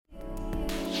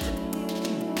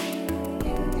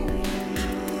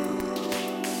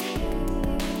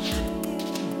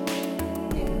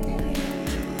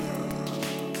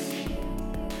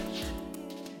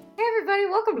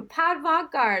Pod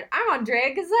Vanguard. I'm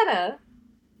Andrea Gazzetta.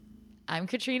 I'm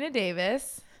Katrina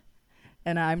Davis.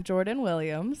 And I'm Jordan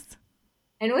Williams.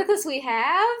 And with us we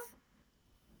have...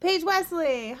 Paige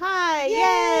Wesley. Hi.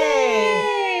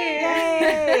 Yay!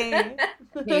 Yay!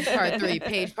 Page part 3.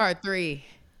 Page part 3.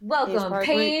 Welcome,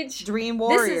 Paige. Dream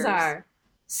Warriors. This is our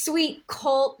sweet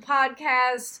cult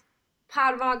podcast,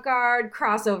 Pod Vanguard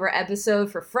crossover episode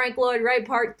for Frank Lloyd Wright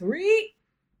part 3.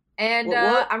 And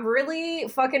I'm really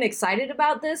fucking excited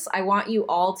about this. I want you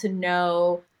all to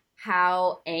know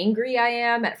how angry I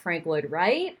am at Frank Lloyd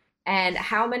Wright and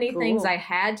how many things I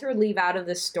had to leave out of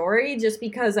this story just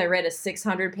because I read a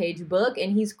 600-page book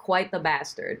and he's quite the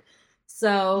bastard.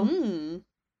 So,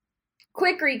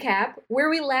 quick recap. Where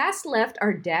we last left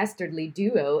our dastardly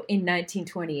duo in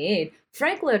 1928,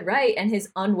 Frank Lloyd Wright and his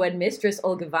unwed mistress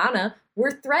Olgivanna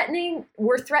were threatened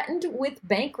with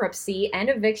bankruptcy and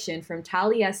eviction from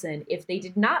Taliesin if they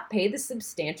did not pay the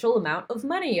substantial amount of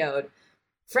money owed.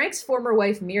 Frank's former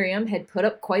wife Miriam had put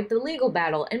up quite the legal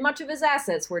battle, and much of his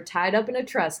assets were tied up in a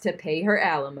trust to pay her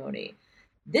alimony.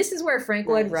 This is where Frank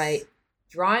Lloyd Wright,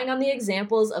 drawing on the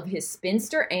examples of his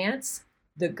spinster aunts,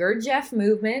 the Gurdjieff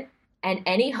movement, and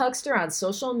any huckster on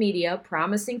social media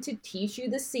promising to teach you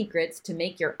the secrets to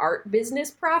make your art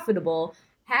business profitable,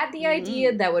 had the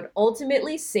idea that would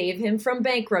ultimately save him from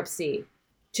bankruptcy: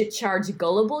 to charge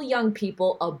gullible young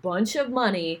people a bunch of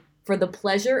money for the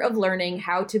pleasure of learning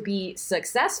how to be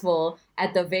successful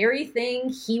at the very thing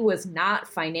he was not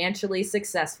financially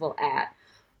successful at.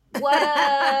 What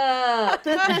up?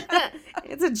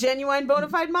 It's a genuine bona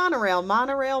fide monorail.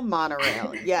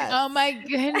 Yes. Oh my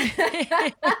goodness.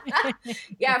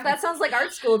 Yeah, if that sounds like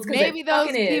art school, it's because maybe those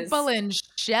people in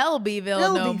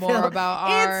Shelbyville know more about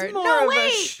art. It's more of a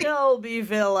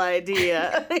Shelbyville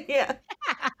idea. Yeah.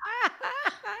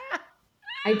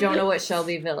 I don't know what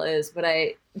Shelbyville is, but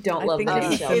I don't love the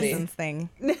name Shelby. Thing.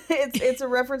 It's a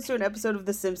reference to an episode of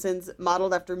The Simpsons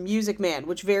modeled after Music Man,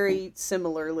 which very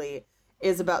similarly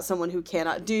is about someone who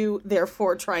cannot do,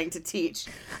 therefore trying to teach.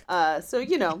 So,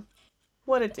 you know,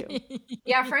 what it do.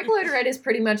 Yeah, Frank Lloyd Wright is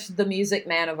pretty much the Music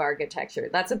Man of architecture.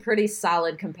 That's a pretty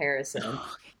solid comparison.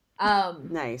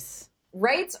 Nice.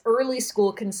 Wright's early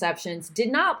school conceptions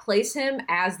did not place him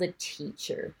as the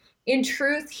teacher. In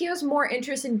truth, he was more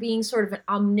interested in being sort of an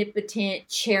omnipotent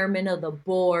chairman of the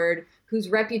board whose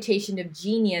reputation of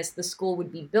genius the school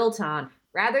would be built on,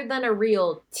 rather than a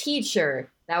real teacher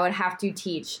that would have to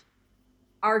teach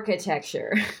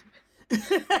architecture.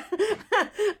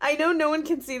 I know no one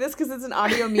can see this because it's an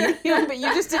audio medium, but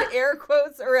you just did air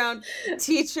quotes around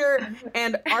teacher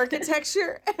and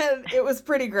architecture, and it was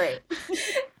pretty great.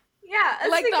 Yeah.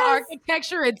 Like the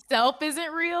architecture itself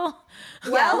isn't real?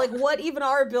 Yeah, like what even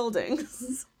are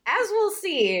buildings? As we'll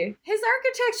see, his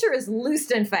architecture is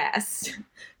loose and fast.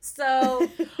 So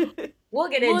we'll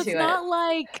get into it.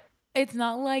 It's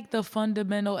not like the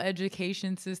fundamental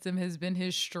education system has been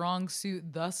his strong suit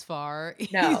thus far.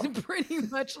 No. He's pretty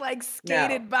much like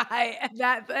skated by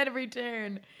at every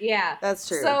turn. Yeah. That's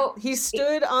true. So he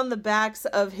stood on the backs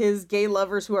of his gay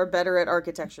lovers who are better at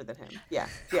architecture than him. Yeah.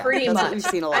 Pretty that's much. What we've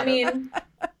seen a lot I mean,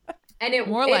 and it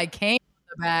more like Kane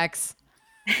on the backs.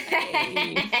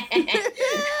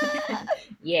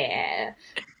 Yeah.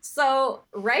 So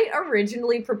Wright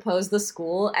originally proposed the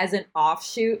school as an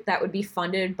offshoot that would be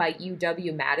funded by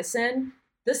UW-Madison,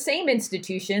 the same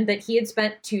institution that he had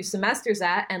spent 2 semesters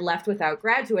at and left without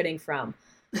graduating from.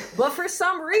 But for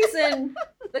some reason,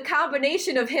 the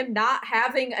combination of him not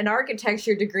having an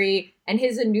architecture degree and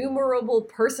his innumerable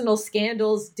personal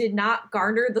scandals did not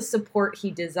garner the support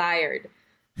he desired.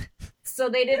 So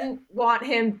they didn't want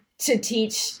him to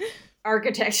teach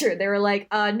architecture. They were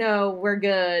like, no, we're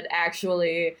good,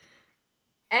 actually.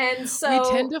 And so we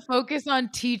tend to focus on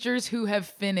teachers who have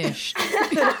finished.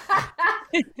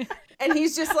 And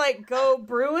he's just like, go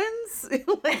Bruins?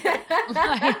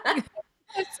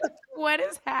 What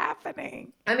is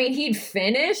happening? I mean, he'd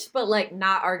finished, but like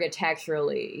not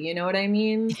architecturally. You know what I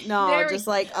mean? No, just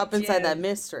like up inside that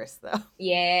mistress, though.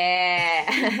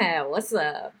 Yeah. What's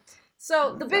up?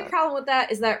 So the big problem with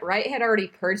that is that Wright had already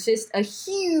purchased a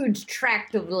huge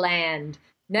tract of land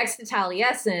next to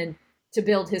Taliesin to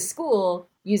build his school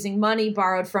using money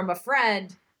borrowed from a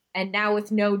friend. And now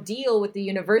with no deal with the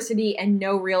university and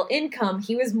no real income,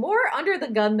 he was more under the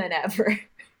gun than ever.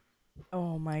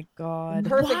 Oh my God.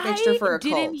 Perfect mixture for a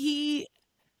cult.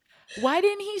 Why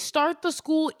didn't he start the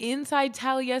school inside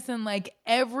Taliesin like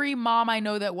every mom I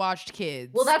know that watched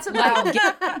Kids? Well, that's about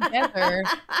get together.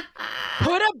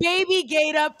 Put a baby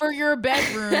gate up for your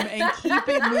bedroom and keep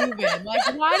it moving.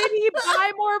 Like, why did he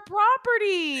buy more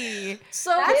property?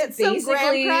 So get some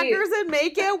graham crackers and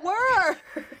make it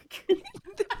work.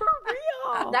 like. For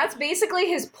real. That's basically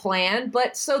his plan.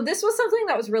 But so this was something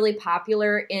that was really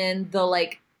popular in the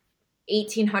like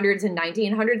 1800s and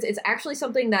 1900s. It's actually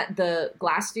something that the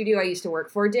glass studio I used to work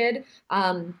for did.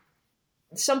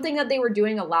 Something that they were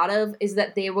doing a lot of is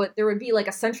that there would be like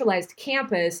a centralized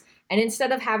campus, and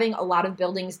instead of having a lot of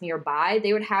buildings nearby,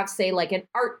 they would have, say, like an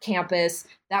art campus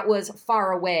that was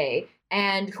far away,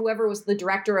 and whoever was the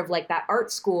director of like that art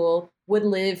school would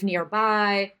live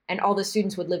nearby, and all the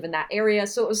students would live in that area.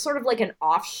 So it was sort of like an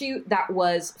offshoot that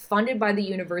was funded by the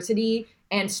university,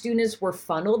 and students were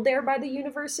funneled there by the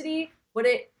university, but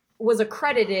it was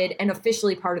accredited and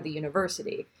officially part of the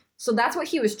university. So that's what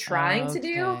he was trying to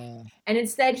do. And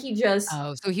instead he just...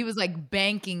 Oh, so he was like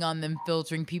banking on them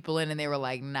filtering people in, and they were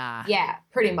like, nah. Yeah,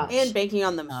 pretty much. And banking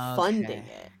on them funding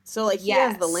it. So like he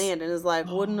has the land and is like,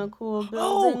 wouldn't a cool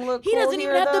building look he cool doesn't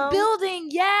here, even have though? the building.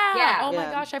 Yeah. Oh my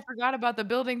Yeah. gosh, I forgot about the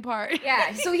building part.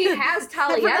 Yeah, so he has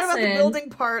I forgot about the Taliesin. building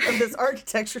part of this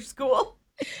architecture school.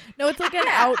 No, it's like an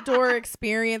outdoor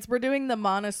experience. We're doing the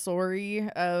Montessori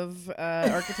of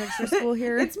architecture school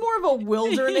here. It's more of a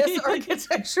wilderness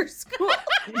architecture school.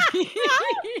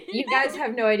 You guys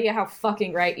have no idea how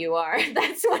fucking right you are.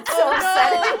 That's what's so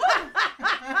upsetting.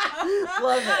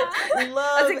 Love it.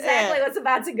 Love That's exactly it. what's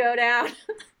about to go down.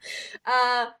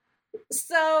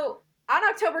 So on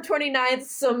October 29th,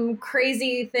 some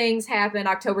crazy things happened.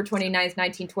 October 29th,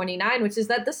 1929, which is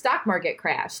that the stock market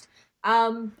crashed.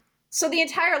 So the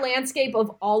entire landscape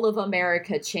of all of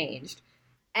America changed.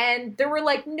 And there were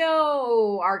like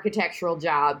no architectural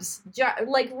jobs.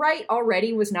 Like Wright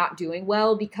already was not doing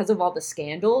well because of all the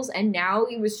scandals. And now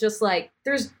he was just like,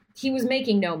 he was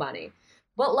making no money.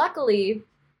 But luckily,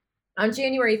 on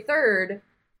January 3rd,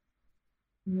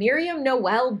 Miriam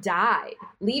Noel died,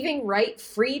 leaving Wright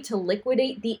free to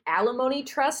liquidate the alimony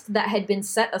trust that had been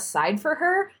set aside for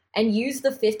her and use the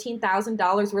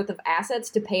 $15,000 worth of assets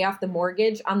to pay off the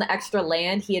mortgage on the extra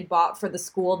land he had bought for the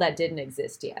school that didn't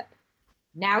exist yet.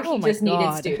 Now he just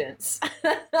needed students.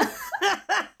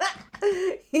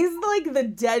 He's like the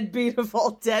deadbeat of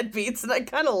all deadbeats, and I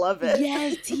kind of love it.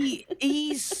 Yes,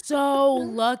 he's so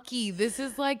lucky. This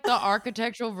is like the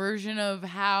architectural version of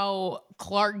how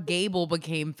Clark Gable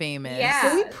became famous. Yeah.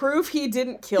 Can we prove he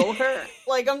didn't kill her?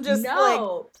 Like, I'm just like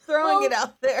throwing it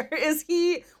out there.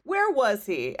 Where was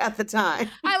he at the time?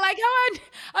 I like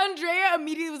how Andrea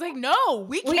immediately was like, no,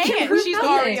 we We can't. can prove She's nothing.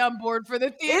 already on board for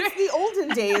the theater. It's the olden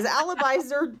days.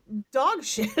 Alibis are dog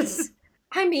shit.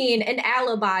 I mean, an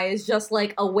alibi is just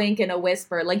like a wink and a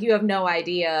whisper. Like, you have no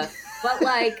idea. But,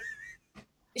 like,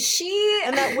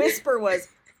 And that whisper was,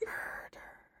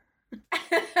 I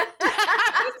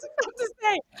was about to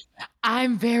say,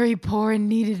 I'm very poor and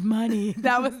needed money.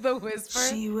 That was the whisper.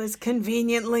 she was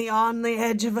conveniently on the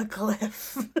edge of a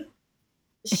cliff.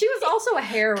 she was also a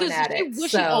heroin addict.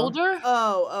 Was she older?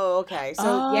 Oh, okay.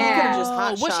 So yeah. you could have just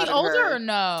hot Was she shotted older her. or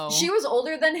no? She was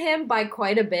older than him by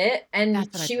quite a bit, and That's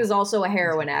what I she was also a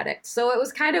heroin addict. So it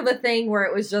was kind of a thing where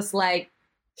it was just like,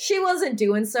 she wasn't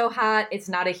doing so hot. It's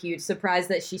not a huge surprise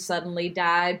that she suddenly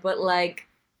died, but like,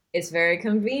 it's very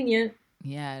convenient.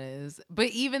 Yeah, it is. But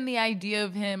even the idea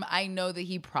of him, I know that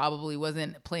he probably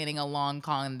wasn't planning a long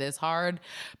con this hard,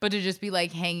 but to just be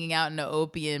like hanging out in an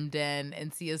opium den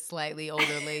and see a slightly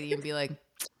older lady and be like,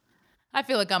 I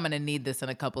feel like I'm going to need this in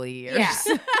a couple of years. Yeah.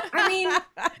 I mean,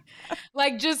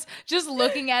 like just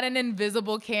looking at an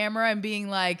invisible camera and being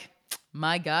like,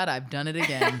 my God, I've done it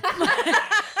again.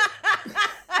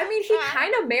 I mean, he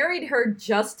kind of married her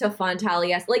just to fund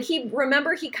Taliesin. Like, he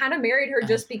kind of married her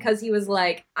just because he was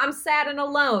like, I'm sad and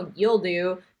alone. You'll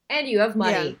do. And you have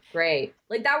money. Yeah. Great.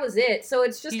 Like, that was it. So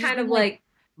it's just He's kind been, of like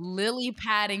lily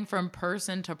padding from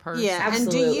person to person. Yeah,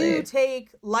 Absolutely. and do you take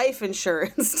life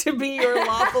insurance to be your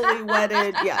lawfully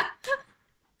wedded? Yeah.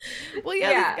 Well,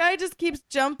 yeah, Yeah. this guy just keeps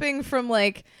jumping from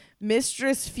like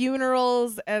mistress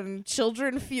funerals and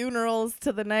children funerals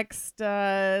to the next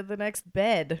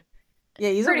bed. Yeah,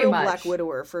 he's Pretty a real much. black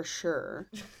widower for sure.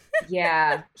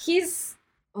 yeah,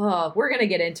 we're going to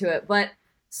get into it. But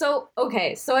so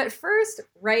at first,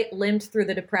 Wright limped through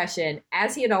the Depression,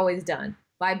 as he had always done,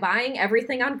 by buying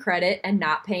everything on credit and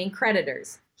not paying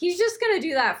creditors. He's just going to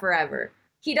do that forever.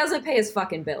 He doesn't pay his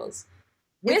fucking bills.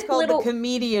 It's called the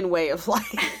comedian way of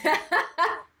life.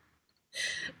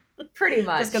 Pretty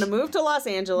much. Just gonna move to Los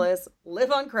Angeles,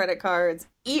 live on credit cards,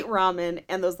 eat ramen,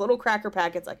 and those little cracker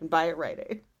packets I can buy at Rite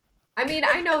Aid. I mean,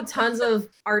 I know tons of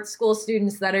art school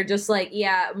students that are just like,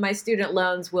 yeah, my student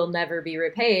loans will never be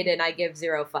repaid, and I give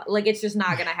zero fuck. Like, it's just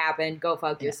not gonna happen. Go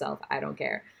fuck yourself. I don't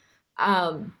care.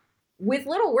 With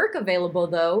little work available,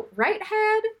 though, Wright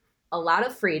had a lot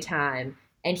of free time,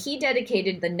 And he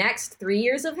dedicated the next 3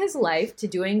 years of his life to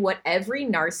doing what every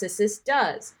narcissist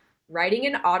does, writing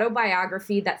an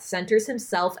autobiography that centers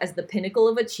himself as the pinnacle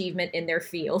of achievement in their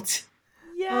field.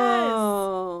 Yes.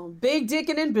 Oh, big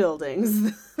dickin' in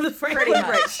buildings. The Frank Lloyd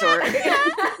Wright story.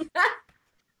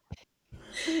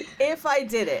 If I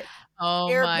did it. Oh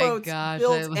Air my quotes, gosh.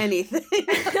 built anything.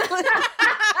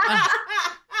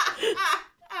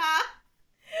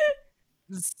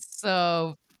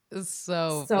 So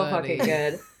funny. Fucking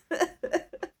good.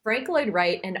 Frank Lloyd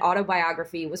Wright, an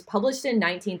autobiography, was published in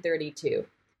 1932.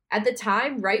 At the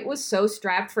time, Wright was so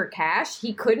strapped for cash,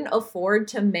 he couldn't afford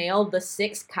to mail the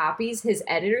 6 copies his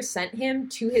editor sent him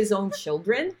to his own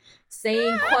children,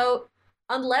 saying, quote,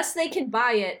 "Unless they can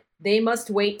buy it, they must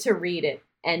wait to read it,"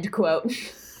 end quote.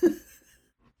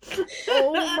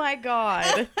 Oh my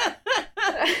God.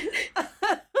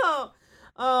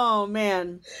 Oh,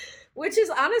 man. Which is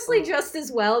honestly just as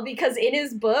well, because in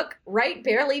his book, Wright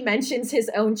barely mentions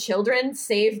his own children,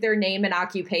 save their name and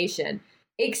occupation,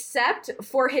 except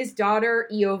for his daughter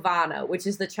Iovana, which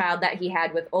is the child that he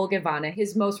had with Olga Ivana,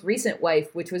 his most recent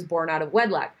wife, which was born out of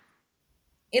wedlock.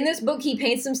 In this book, he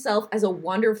paints himself as a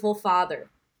wonderful father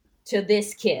to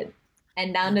this kid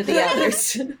and none of the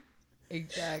others.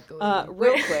 Exactly.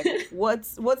 Real quick,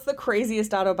 what's the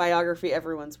craziest autobiography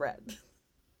everyone's read?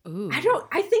 Ooh.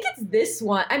 I think it's this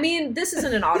one. I mean, this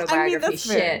isn't an autobiography. that's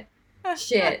fair.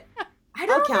 Shit. I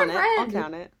don't I'll know if I I'll read.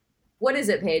 count it. What is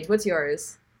it, Paige? What's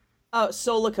yours? Oh,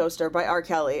 Solar Coaster by R.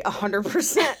 Kelly,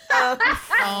 100%. Oh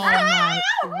my!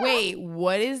 Wait,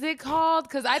 what is it called?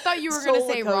 Because I thought you were gonna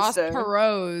say Ross Solar Coaster.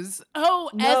 Perot's. Oh,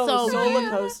 No, SOU. Solar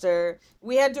Coaster.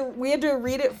 We had to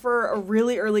read it for a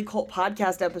really early cult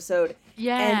podcast episode.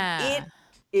 Yeah. And it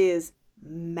is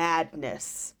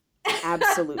madness.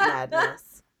 Absolute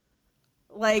madness.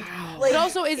 Like, But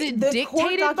also, is it the court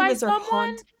dictated by documents are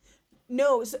someone?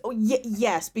 No,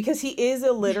 yes, because he is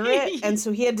illiterate, and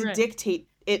so he had to Right. dictate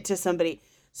it to somebody.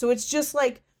 So it's just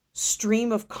like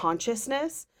stream of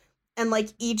consciousness, and like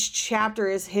each chapter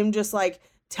is him just like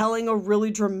telling a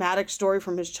really dramatic story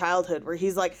from his childhood, where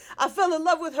he's like, "I fell in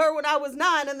love with her when I was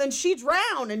 9, and then she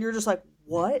drowned," and you're just like,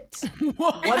 "What?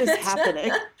 What is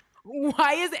happening?"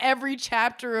 Why is every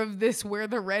chapter of this where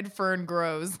the red fern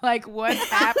grows? Like, what's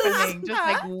happening? Just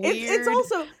like weird. It's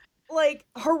also like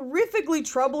horrifically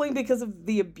troubling because of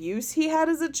the abuse he had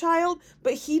as a child,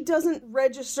 but he doesn't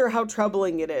register how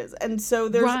troubling it is. And so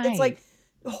it's like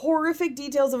horrific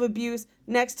details of abuse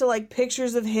next to like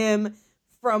pictures of him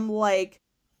from like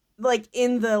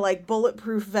in the like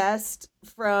bulletproof vest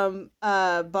from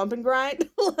Bump and Grind.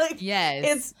 Like, yes.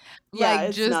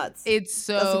 it's Just nuts. it's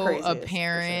That's the so craziest, for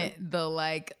apparent the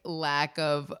like lack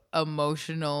of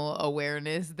emotional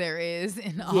awareness there is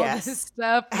in all Yes, this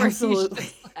stuff. Where he's absolutely.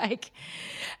 just like,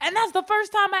 and that's the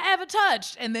first time I ever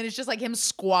touched. And then it's just like him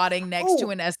squatting next to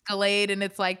an Escalade, and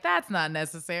it's like, that's not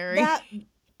necessary. That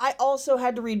I also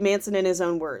had to read Manson in his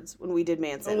own words when we did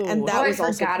Manson, and that I was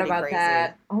also forgot pretty about crazy.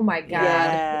 that. Oh my God.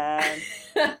 Yeah.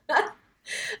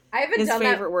 I haven't His done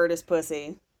favorite word is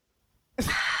pussy.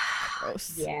 Gross.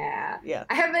 that. Yeah. Yeah.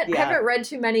 I haven't read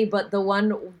too many, but the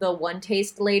one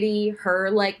taste lady,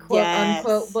 her like quote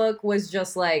unquote book was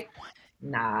just like,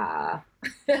 nah.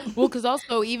 Well, because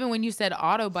also even when you said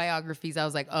autobiographies, I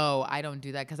was like, oh, I don't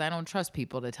do that because I don't trust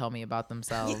people to tell me about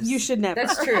themselves. You should never.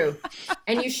 That's true.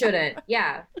 And you shouldn't.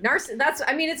 Yeah. It's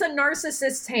a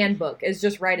narcissist's handbook is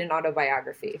just write an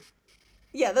autobiography.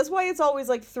 Yeah, that's why it's always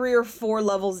like 3 or 4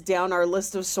 levels down our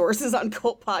list of sources on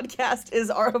Cult Podcast is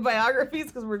autobiographies,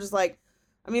 because we're just like,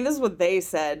 I mean, this is what they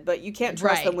said, but you can't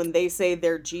trust them when they say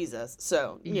they're Jesus.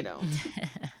 So, you know.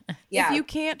 Yeah. If you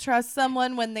can't trust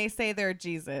someone when they say they're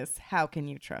Jesus, how can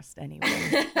you trust anyone?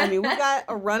 I mean, we got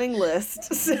a running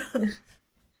list.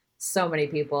 So many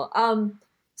people.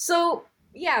 So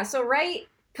Wright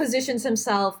positions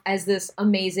himself as this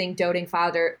amazing doting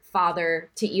father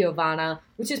to Iovana,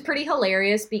 which is pretty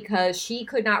hilarious because she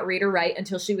could not read or write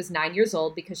until she was 9 years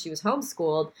old because she was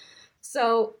homeschooled.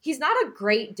 So he's not a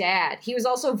great dad. He was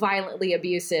also violently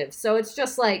abusive. So it's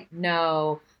just like,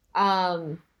 no.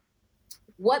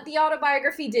 What the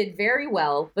autobiography did very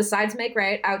well, besides make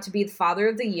Wright out to be the father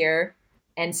of the year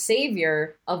and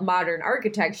savior of modern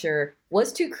architecture,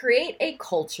 was to create a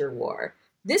culture war.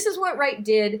 This is what Wright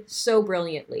did so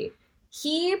brilliantly.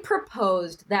 He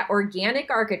proposed that organic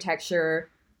architecture,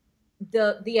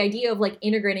 the idea of like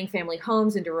integrating family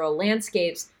homes into rural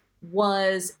landscapes,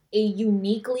 was a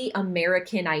uniquely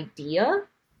American idea.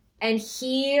 And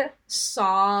he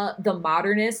saw the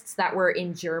modernists that were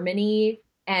in Germany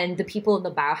and the people in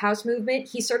the Bauhaus movement.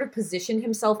 He sort of positioned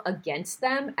himself against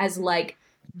them as like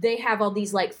they have all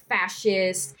these like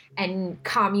fascist and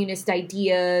communist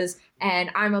ideas, and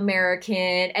I'm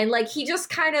American. And like he just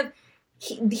kind of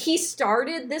he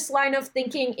started this line of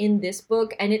thinking in this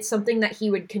book, and it's something that he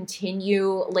would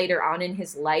continue later on in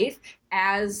his life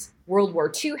as World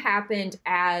War II happened,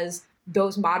 as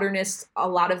those modernists, a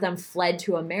lot of them fled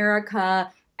to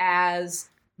America, as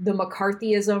the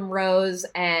McCarthyism rose,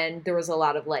 and there was a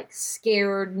lot of like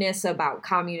scaredness about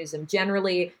communism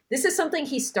generally. This is something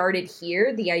he started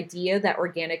here, the idea that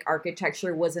organic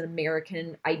architecture was an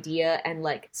American idea and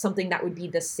like something that would be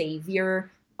the savior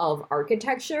of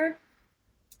architecture.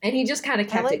 And he just kind of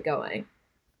kept it going.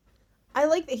 I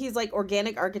like that he's like,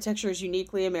 organic architecture is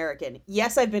uniquely American.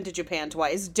 Yes, I've been to Japan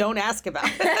twice. Don't ask about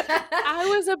it. I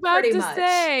was about to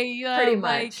say, Pretty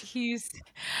like much. he's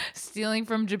stealing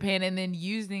from Japan and then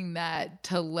using that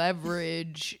to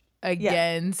leverage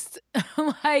against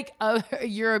like other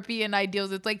European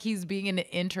ideals. It's like he's being an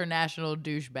international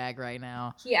douchebag right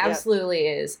now. He absolutely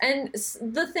is. And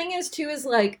the thing is too, is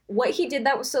like what he did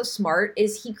that was so smart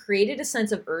is he created a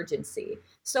sense of urgency.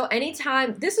 So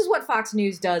anytime, this is what Fox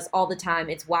News does all the time.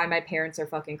 It's why my parents are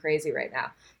fucking crazy right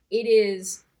now. It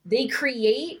is, they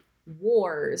create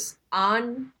wars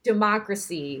on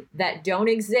democracy that don't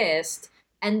exist.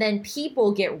 And then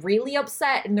people get really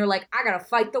upset and they're like, I gotta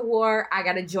fight the war. I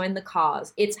gotta join the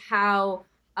cause. It's how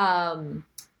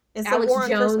It's Alex the war on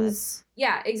Jones. Christmas.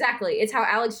 Yeah, exactly. It's how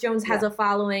Alex Jones has a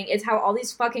following. It's how all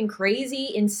these fucking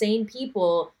crazy, insane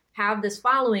people have this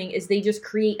following, is they just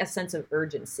create a sense of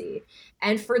urgency.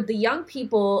 And for the young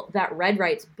people that read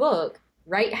Wright's book,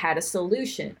 Wright had a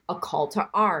solution, a call to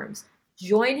arms.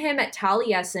 Join him at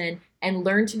Taliesin and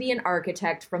learn to be an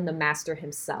architect from the master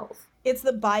himself. It's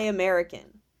the Buy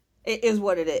American. It is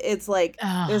what it is. It's like,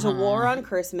 there's a war on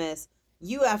Christmas.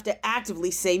 You have to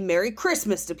actively say Merry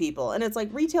Christmas to people. And it's like,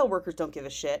 retail workers don't give a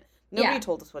shit. Nobody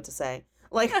told us what to say.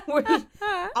 Like,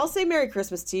 I'll say Merry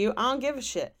Christmas to you. I don't give a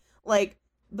shit. Like,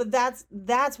 but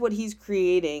that's what he's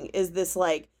creating, is this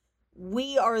like,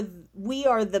 we are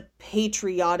the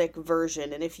patriotic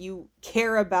version, and if you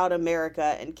care about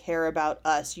America and care about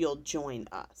us, you'll join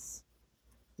us.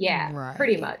 Yeah,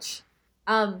 pretty much.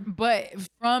 But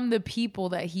from the people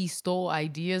that he stole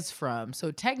ideas from,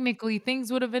 so technically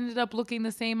things would have ended up looking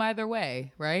the same either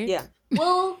way, right? Yeah.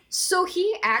 Well, so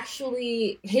he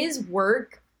actually, his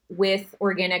work with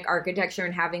organic architecture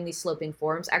and having these sloping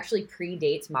forms actually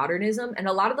predates modernism. And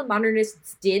a lot of the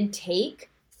modernists did take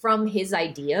from his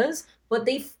ideas, but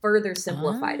they further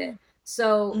simplified it.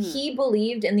 So he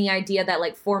believed in the idea that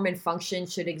like form and function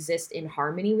should exist in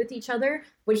harmony with each other,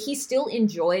 but he still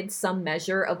enjoyed some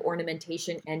measure of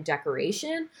ornamentation and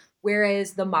decoration.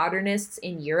 Whereas the modernists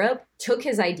in Europe took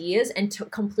his ideas and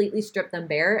completely stripped them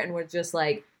bare and were just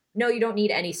like, no, you don't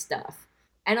need any stuff.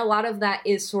 And a lot of that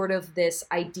is sort of this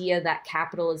idea that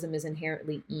capitalism is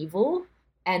inherently evil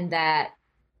and that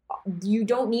you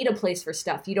don't need a place for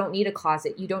stuff. You don't need a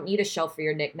closet. You don't need a shelf for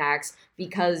your knickknacks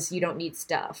because you don't need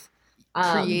stuff.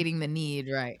 Creating the need,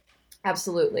 right?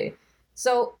 Absolutely.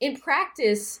 So in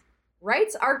practice,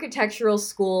 Wright's architectural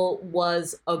school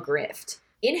was a grift.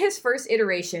 In his first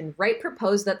iteration, Wright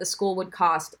proposed that the school would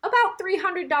cost about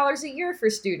 $300 a year for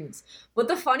students. But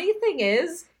the funny thing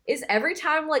is every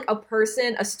time like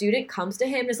a student comes to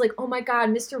him and is like, oh my God,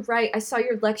 Mr. Wright, I saw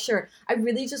your lecture. I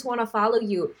really just want to follow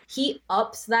you. He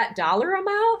ups that dollar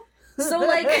amount. So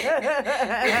like the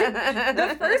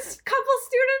first couple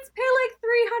students pay like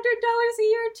 $300 a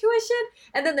year tuition.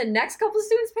 And then the next couple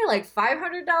students pay like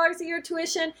 $500 a year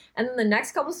tuition. And then the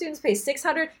next couple students pay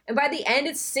 $600. And by the end,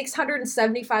 it's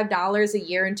 $675 a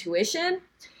year in tuition.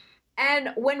 And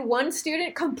when one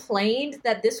student complained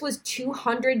that this was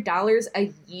 $200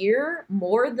 a year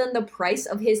more than the price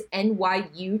of his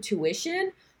NYU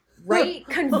tuition, Wright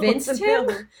convinced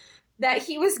him that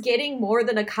he was getting more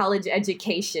than a college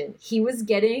education. He was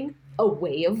getting a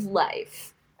way of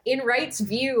life. In Wright's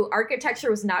view, architecture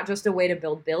was not just a way to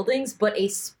build buildings, but a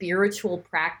spiritual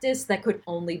practice that could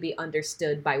only be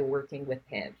understood by working with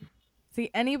him.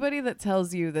 See, anybody that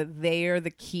tells you that they are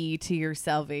the key to your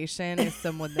salvation is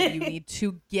someone that you need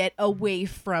to get away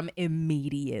from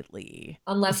immediately.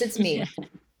 Unless it's me.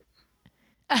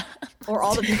 Or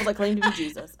all the people that claim to be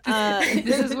Jesus.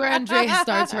 This is where Andrea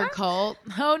starts her cult.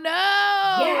 Oh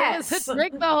no! Yes. It's a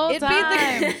trick the whole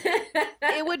time.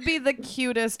 It would be the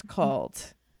cutest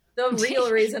cult. The real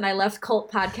reason I left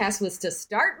Cult Podcast was to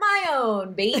start my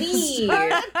own, baby.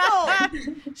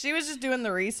 She was just doing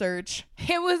the research.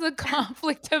 It was a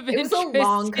conflict of It was interest a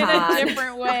long in con. a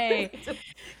different way.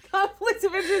 Conflict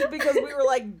of interest because we were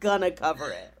like gonna cover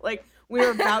it. Like we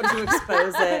were about to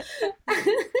expose it.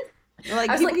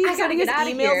 Like, people keep sending us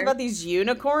emails about these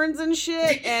unicorns and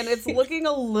shit, and it's looking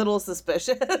a little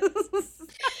suspicious.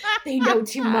 They know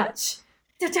too much.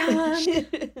 Ta-da!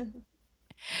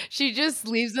 She just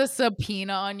leaves a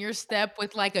subpoena on your step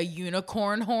with like a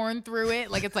unicorn horn through it.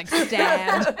 Like it's like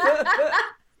stabbed.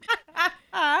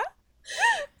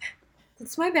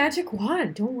 That's my magic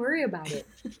wand. Don't worry about it.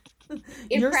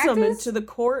 You're summoned to the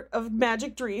court of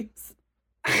magic dreams.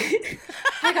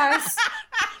 Hi, guys.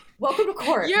 Welcome to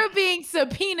court. You're being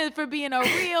subpoenaed for being a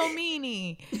real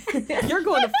meanie. You're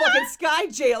going to fucking sky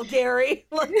jail, Gary.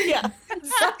 Like, yeah.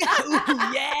 Ooh,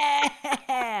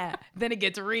 yeah. Then it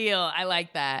gets real. I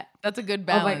like that. That's a good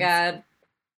balance. Oh my God.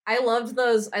 I loved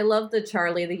those. I loved the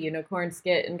Charlie the Unicorn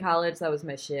skit in college. That was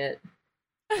my shit.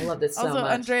 I loved it so also,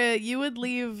 much. Andrea, you would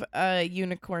leave a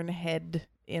unicorn head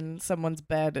in someone's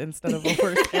bed instead of a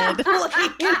horse head.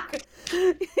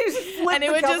 And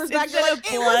it would just, instead of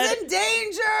blood, it was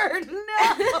endangered.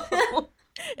 No.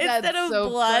 Instead of so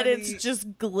blood, funny. It's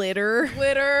just glitter.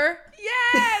 Glitter.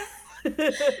 Yes.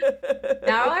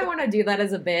 Now I want to do that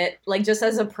as a bit, like just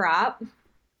as a prop.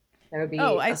 That would be.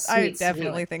 I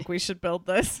definitely think we should build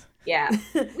this. Yeah,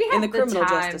 we have in the criminal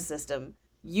justice system.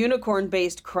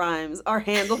 Unicorn-based crimes are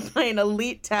handled by an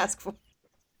elite task force.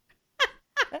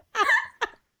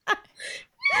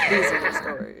 These are the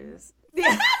stories.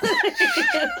 Yeah.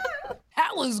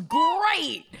 That was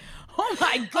great. Oh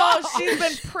my God. Oh, she's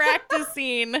been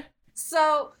practicing.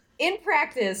 So, in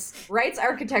practice, Wright's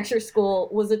architecture school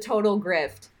was a total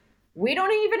grift. We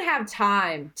don't even have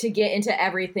time to get into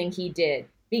everything he did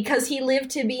because he lived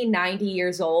to be 90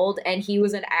 years old and he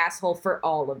was an asshole for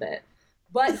all of it.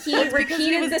 But he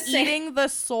repeated eating the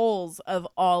souls of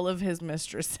all of his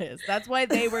mistresses. That's why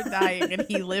they were dying and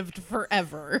he lived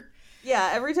forever.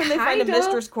 Yeah, every time they find a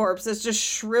mistress corpse, it's just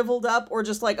shriveled up or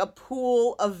just like a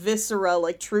pool of viscera,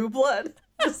 like True Blood.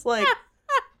 Just like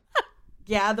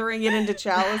gathering it into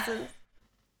chalices.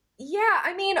 Yeah,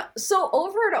 I mean, so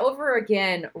over and over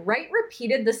again, Wright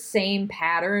repeated the same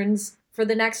patterns for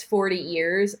the next 40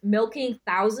 years, milking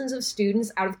thousands of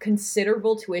students out of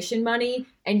considerable tuition money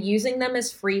and using them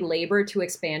as free labor to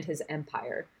expand his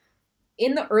empire.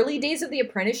 In the early days of the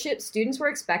apprenticeship, students were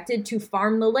expected to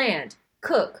farm the land,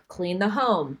 cook, clean the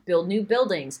home, build new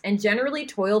buildings, and generally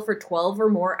toil for 12 or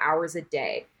more hours a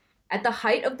day. At the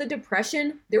height of the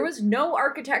Depression, there was no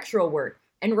architectural work,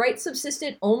 and Wright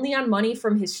subsisted only on money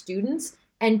from his students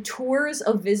and tours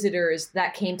of visitors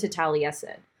that came to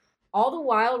Taliesin, all the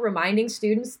while reminding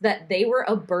students that they were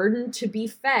a burden to be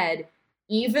fed,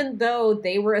 even though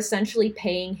they were essentially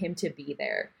paying him to be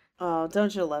there. Oh,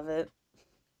 don't you love it?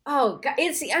 Oh,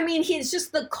 he's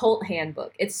just the cult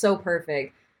handbook. It's so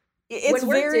perfect. It's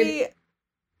very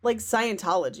like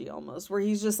Scientology almost, where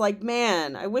he's just like,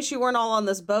 man, I wish you weren't all on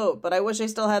this boat, but I wish I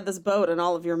still had this boat and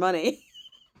all of your money.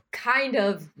 Kind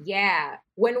of, yeah.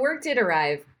 When work did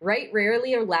arrive, Wright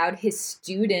rarely allowed his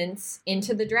students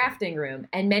into the drafting room,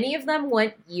 and many of them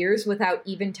went years without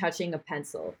even touching a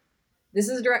pencil. This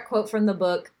is a direct quote from the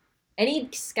book. Any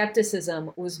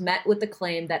skepticism was met with the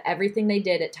claim that everything they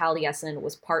did at Taliesin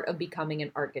was part of becoming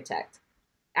an architect.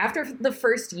 After the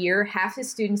first year, half his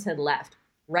students had left.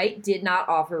 Wright did not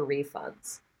offer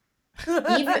refunds.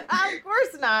 Of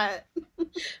course not.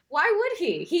 Why would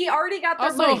he? He already got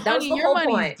their money. That was the whole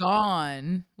point. Money's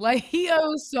gone. Like, he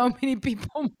owes so many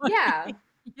people money.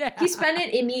 Yeah. He spent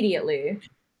it immediately.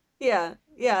 Yeah.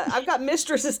 I've got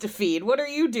mistresses to feed. What are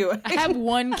you doing? I have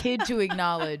one kid to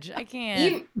acknowledge. I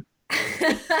can't.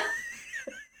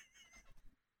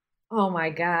 Oh my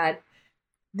God.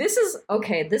 This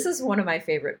is one of my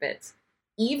favorite bits.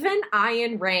 Even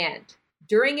Ayn Rand,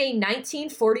 during a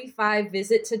 1945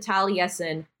 visit to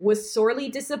Taliesin, was sorely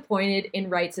disappointed in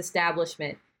Wright's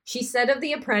establishment. She said of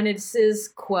the apprentices,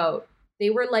 quote, "They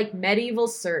were like medieval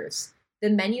serfs. The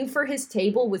menu for his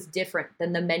table was different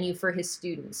than the menu for his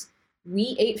students.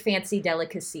 We ate fancy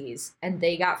delicacies, and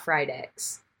they got fried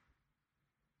eggs."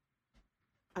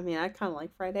 I mean, I kind of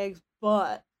like fried eggs,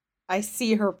 but I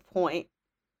see her point.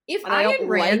 If Ayn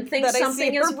Rand thinks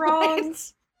something is wrong,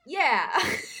 yeah.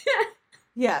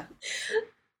 Yeah.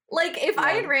 Like, if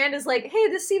Ayn Rand is like, hey,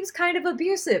 this seems kind of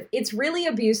abusive, it's really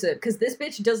abusive because this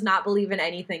bitch does not believe in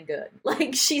anything good.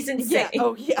 Like, she's insane. Yeah.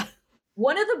 Oh, yeah.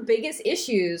 One of the biggest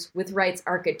issues with Wright's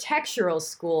architectural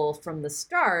school from the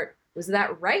start was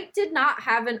that Wright did not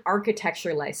have an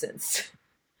architecture license.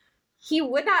 He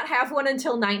would not have one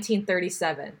until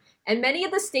 1937, and many of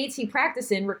the states he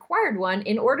practiced in required one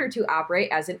in order to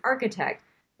operate as an architect.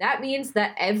 That means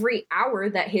that every hour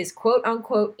that his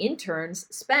quote-unquote interns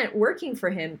spent working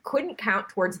for him couldn't count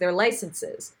towards their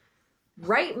licenses.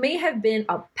 Wright may have been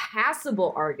a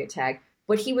passable architect,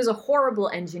 but he was a horrible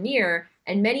engineer,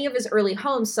 and many of his early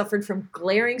homes suffered from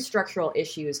glaring structural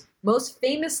issues, most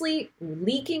famously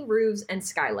leaking roofs and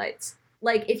skylights.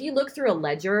 Like, if you look through a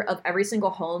ledger of every single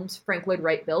homes Frank Lloyd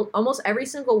Wright built, almost every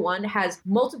single one has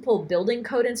multiple building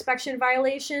code inspection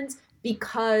violations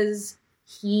because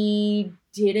he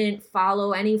didn't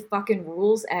follow any fucking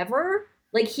rules ever.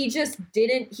 Like, he just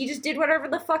did whatever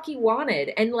the fuck he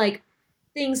wanted. And, like,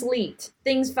 things leaked,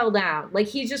 things fell down. Like,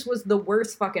 he just was the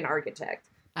worst fucking architect.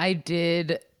 I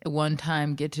did one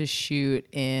time get to shoot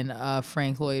in a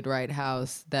Frank Lloyd Wright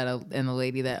house and the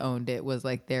lady that owned it was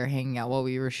like there hanging out while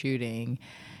we were shooting.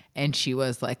 And she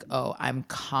was like, oh, I'm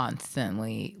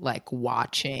constantly like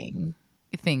watching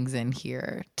things in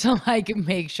here to like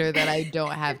make sure that I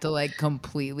don't have to like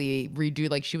completely redo.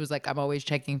 Like she was like, I'm always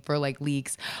checking for like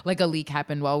leaks. Like a leak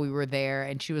happened while we were there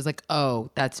and she was like,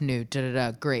 oh, that's new.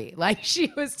 Great. Like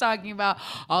she was talking about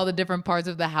all the different parts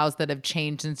of the house that have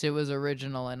changed since it was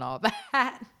original and all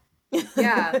that.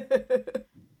 Yeah.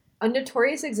 A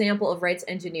notorious example of Wright's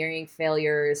engineering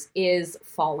failures is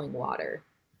Falling Water.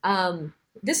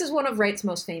 This is one of Wright's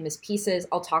most famous pieces.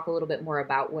 I'll talk a little bit more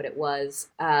about what it was.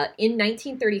 In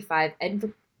 1935,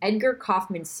 Edgar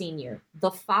Kaufman Sr.,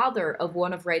 the father of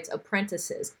one of Wright's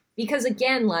apprentices, because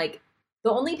again, like,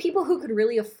 the only people who could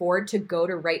really afford to go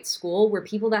to Wright School were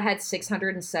people that had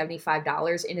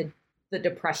 $675 in the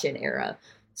Depression era.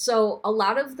 So a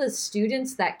lot of the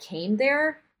students that came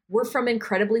there were from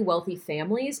incredibly wealthy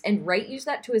families, and Wright used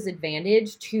that to his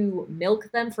advantage to milk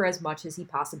them for as much as he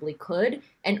possibly could,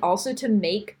 and also to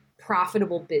make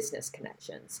profitable business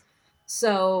connections.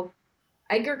 So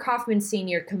Edgar Kaufman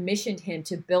Sr. commissioned him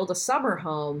to build a summer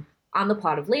home on the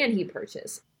plot of land he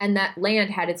purchased, and that land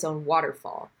had its own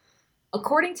waterfall.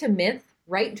 According to myth,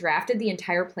 Wright drafted the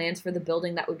entire plans for the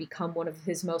building that would become one of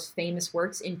his most famous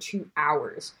works in 2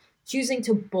 hours, choosing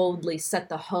to boldly set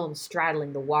the home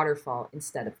straddling the waterfall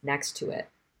instead of next to it.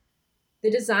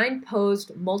 The design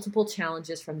posed multiple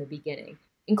challenges from the beginning,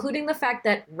 including the fact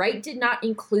that Wright did not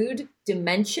include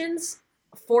dimensions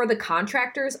for the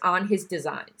contractors on his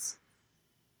designs.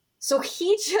 So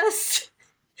he just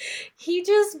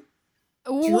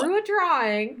drew a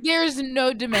drawing. There's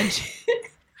no dimension.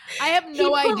 I have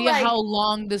no idea how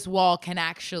long this wall can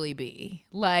actually be,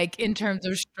 like in terms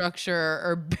of structure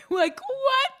or like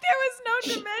what? There was no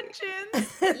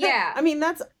dimensions. Yeah. I mean,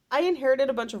 I inherited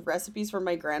a bunch of recipes from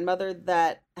my grandmother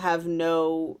that have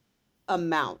no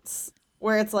amounts,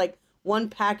 where it's like one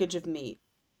package of meat.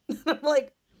 I'm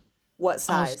like, what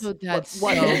size? Oh, so that's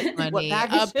what funny. what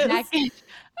packages? A package.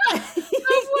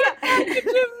 What package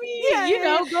of meat?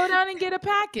 Yeah, go down and get a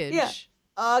package. Yeah.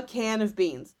 A can of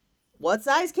beans. What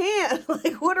size can?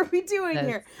 Like, what are we doing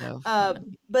here? So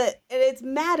but it's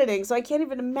maddening, so I can't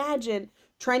even imagine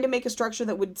trying to make a structure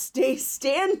that would stay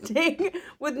standing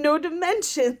with no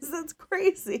dimensions. That's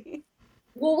crazy.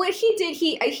 Well, what he did,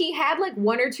 he had like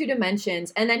 1 or 2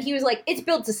 dimensions, and then he was like, it's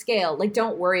built to scale, like,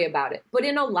 don't worry about it. But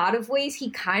in a lot of ways, he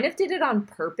kind of did it on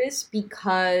purpose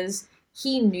because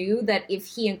he knew that if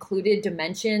he included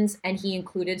dimensions and he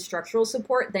included structural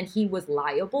support, then he was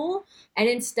liable. And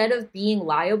instead of being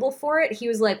liable for it, he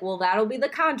was like, well, that'll be the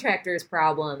contractor's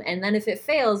problem. And then if it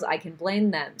fails, I can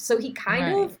blame them. So he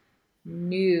kind of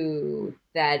knew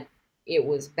that it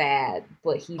was bad,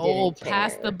 but he didn't care.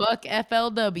 Pass the buck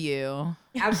FLW.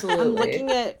 Absolutely. I'm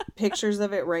looking at pictures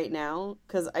of it right now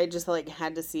because I just like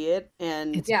had to see it,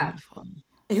 and It's beautiful.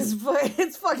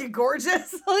 It's fucking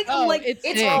gorgeous. Like, Oh, I'm like, it's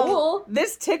It's sick. cool.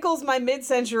 this tickles my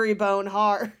mid-century bone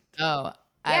hard. Oh,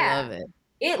 I Yeah. love it.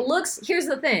 It looks, here's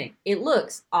the thing, it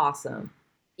looks awesome.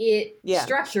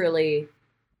 Structurally,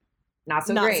 not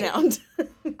so great. Sound.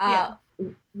 Yeah.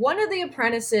 One of the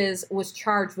apprentices was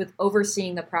charged with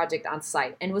overseeing the project on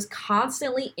site and was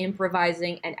constantly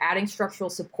improvising and adding structural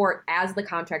support as the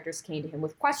contractors came to him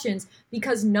with questions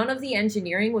because none of the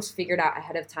engineering was figured out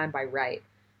ahead of time by Wright.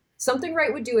 Something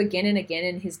Wright would do again and again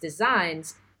in his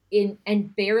designs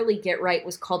and barely get right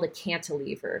was called a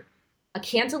cantilever. A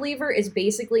cantilever is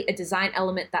basically a design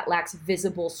element that lacks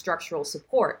visible structural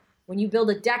support. When you build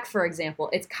a deck, for example,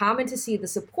 it's common to see the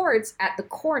supports at the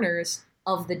corners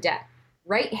of the deck.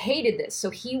 Wright hated this,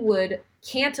 so he would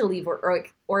cantilever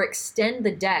or extend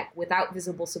the deck without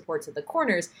visible supports at the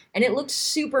corners, and it looked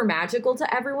super magical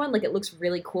to everyone. Like, it looks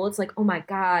really cool. It's like, oh my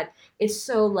god, it's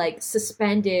so like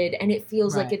suspended, and it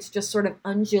feels like it's just sort of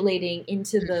undulating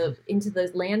into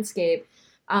the landscape.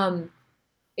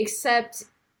 Except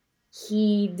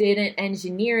he didn't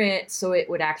engineer it so it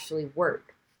would actually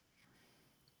work.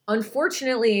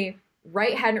 Unfortunately,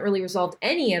 Wright hadn't really resolved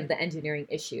any of the engineering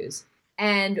issues.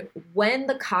 And when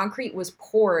the concrete was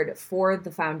poured for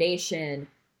the foundation,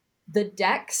 the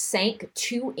deck sank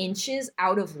 2 inches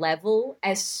out of level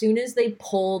as soon as they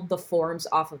pulled the forms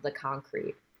off of the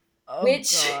concrete,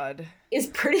 which is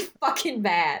pretty fucking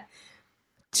bad.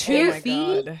 2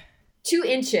 feet? 2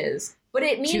 inches. But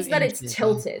it means that it's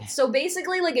tilted. So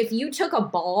basically, like, if you took a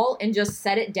ball and just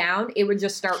set it down, it would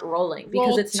just start rolling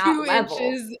because it's not level. 2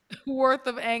 inches worth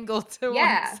of angle to one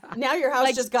side. Now your house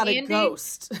Like just got Andy? a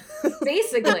ghost.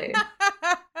 Basically.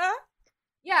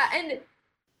 Yeah, and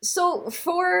so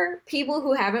for people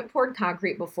who haven't poured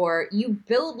concrete before, you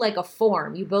build like a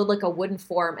form. You build like a wooden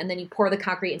form, and then you pour the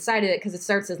concrete inside of it because it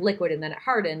starts as liquid and then it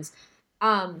hardens.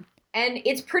 And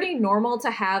it's pretty normal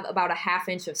to have about a 1/2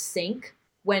 inch of sink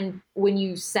when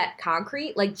you set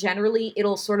concrete. Like, generally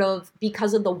it'll sort of,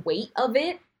 because of the weight of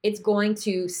it, it's going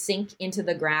to sink into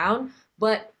the ground.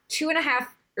 But 2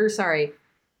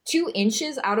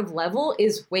 inches out of level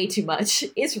is way too much.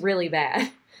 It's really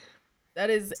bad. That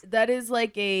is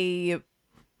like a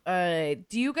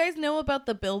do you guys know about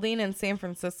the building in San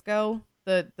Francisco?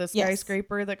 The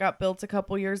skyscraper that got built a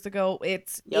couple years ago?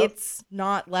 It's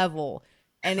not level,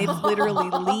 and it's literally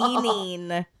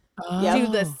leaning to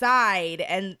the side,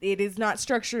 and it is not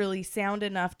structurally sound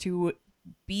enough to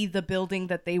be the building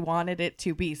that they wanted it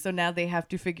to be. So now they have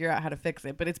to figure out how to fix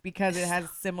it, but it's because it has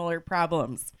similar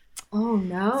problems. Oh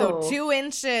no. So 2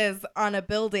 inches on a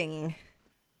building.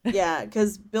 Yeah,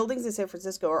 because buildings in San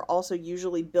Francisco are also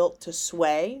usually built to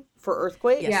sway for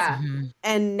earthquakes. Yeah. Mm-hmm.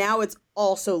 And now it's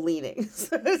also leaning.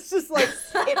 So it's just like,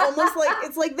 it almost like,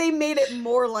 it's like they made it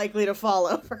more likely to fall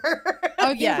over.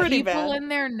 Oh, yeah. Pretty people bad. in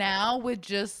there now with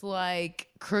just like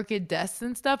crooked desks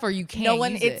and stuff, or you can't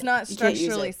use it's it? not You can't use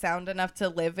structurally it. sound enough to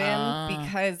live in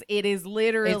because it is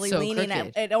literally It's so leaning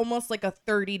at almost like a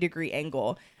 30-degree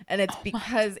angle, and it's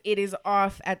because it is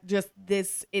off at just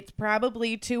this. It's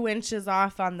probably 2 inches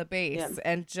off on the base,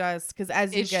 and just because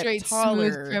as you It's get straight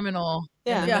taller, smooth criminal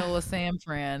Yeah. in the Yeah. middle of San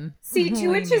Fran. See,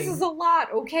 2 inches is a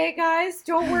lot, okay, guys?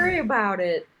 Don't worry about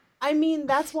it. I mean,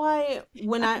 that's why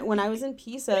when I was in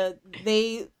Pisa,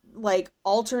 they like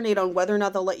alternate on whether or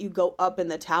not they'll let you go up in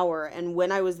the tower. And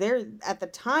when I was there at the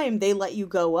time, they let you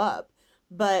go up.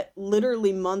 But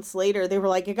literally months later, they were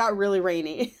like, it got really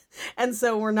rainy. And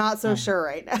so we're not so sure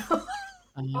right now.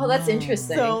 Oh, that's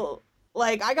interesting. So,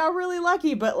 like, I got really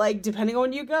lucky, but like, depending on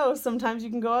when you go, sometimes you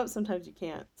can go up, sometimes you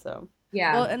can't. So,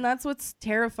 Yeah. well, and that's what's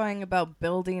terrifying about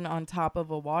building on top of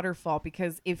a waterfall,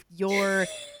 because if you're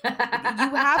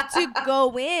you have to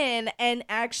go in and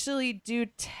actually do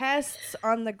tests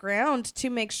on the ground to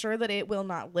make sure that it will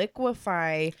not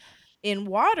liquefy in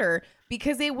water,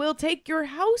 because it will take your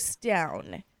house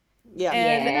down. yeah.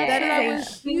 And Yeah. that That's what I is was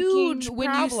a thinking huge when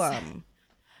you problem.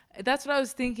 That's what I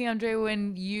was thinking, Andre,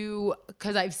 when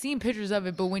because I've seen pictures of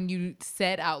it, but when you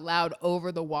said out loud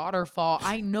over the waterfall,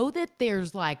 I know that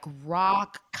there's like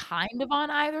rock kind of on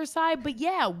either side, but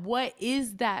yeah, what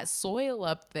is that soil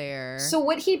up there? So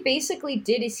what he basically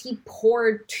did is he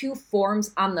poured 2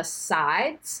 forms on the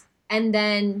sides, and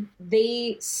then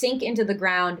they sink into the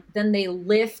ground. Then they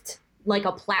lift like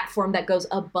a platform that goes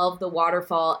above the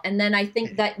waterfall. And then I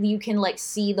think that you can like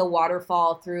see the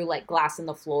waterfall through like glass in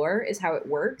the floor is how it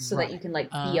works, so that you can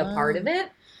like be a part of it.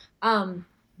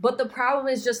 But the problem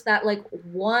is just that like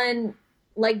when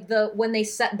they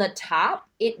set the top,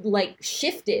 it like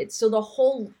shifted. So the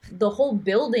whole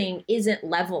building isn't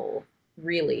level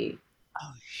really.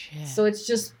 Oh shit. So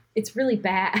it's really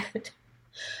bad.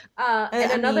 And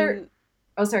I another, mean,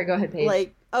 oh, sorry, go ahead, Paige.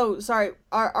 like, oh, sorry.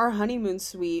 Our honeymoon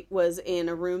suite was in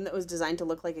a room that was designed to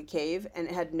look like a cave, and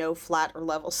it had no flat or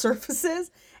level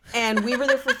surfaces. And we were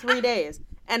there for 3 days,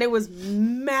 and it was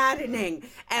maddening.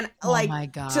 And like, my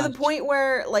God. to the point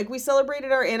where like we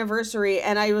celebrated our anniversary,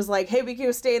 and I was like, hey, we can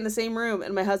go stay in the same room.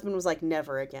 And my husband was like,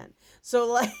 never again.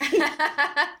 So like,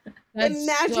 That's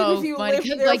imagine so if you funny, lived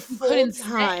 'cause, there like, you couldn't full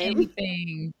set time.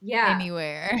 anything Yeah.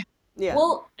 anywhere. Yeah.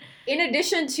 Well, in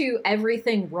addition to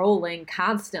everything rolling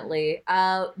constantly,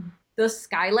 the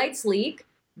skylights leak,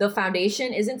 the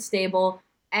foundation isn't stable,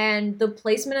 and the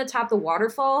placement atop the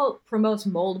waterfall promotes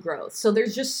mold growth. So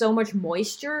there's just so much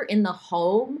moisture in the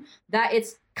home that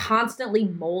it's constantly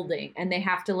molding, and they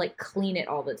have to like clean it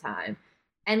all the time.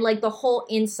 And like the whole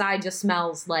inside just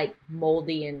smells like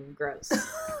moldy and gross.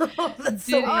 That's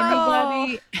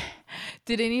so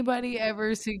Did anybody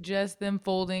ever suggest them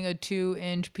folding a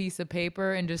 2-inch piece of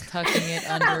paper and just tucking it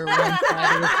under one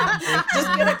side of the foundation?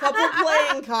 Just get a couple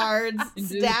playing cards,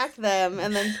 stack them,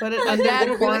 and then put it under Dad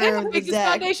the would be like, corner "I of can the make this deck.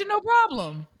 foundation, no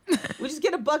problem." We just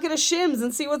get a bucket of shims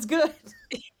and see what's good.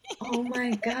 Oh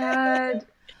my God.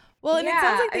 Well, and it Yeah,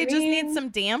 sounds like I they just need mean- some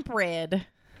damp red.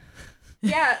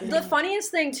 Yeah, the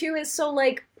funniest thing too is so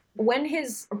like when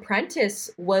his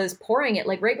apprentice was pouring it,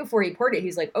 like right before he poured it,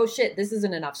 he's like, oh shit, this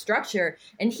isn't enough structure.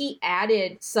 And he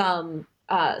added some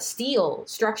steel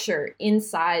structure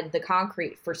inside the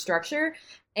concrete for structure.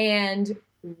 And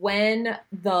when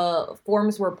the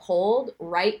forms were pulled,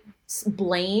 Wright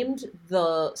blamed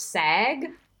the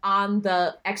sag on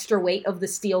the extra weight of the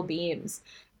steel beams.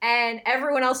 And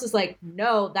everyone else is like,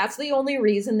 no, that's the only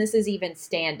reason this is even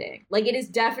standing. Like, it is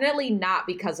definitely not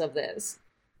because of this.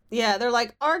 Yeah, they're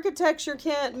like, architecture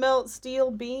can't melt steel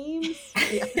beams.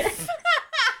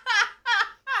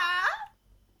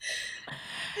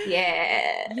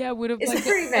 Yeah. Yeah, would have like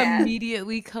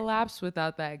immediately collapsed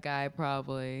without that guy,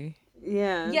 probably.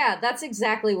 Yeah, that's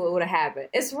exactly what would have happened.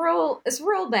 It's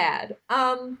real bad.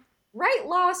 Wright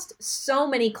lost so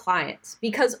many clients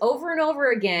because over and over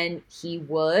again, he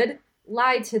would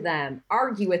lie to them,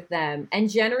 argue with them, and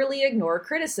generally ignore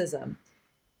criticism.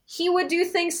 He would do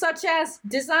things such as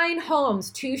design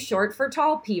homes too short for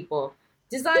tall people,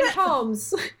 design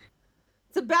homes.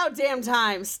 It's about damn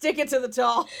time. Stick it to the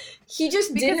tall. He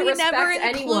just didn't respect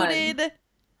anyone.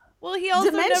 Well, he also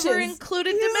never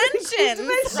included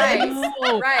dimensions.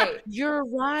 Right. You're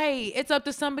right. It's up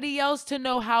to somebody else to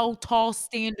know how tall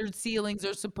standard ceilings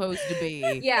are supposed to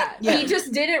be. Yeah. He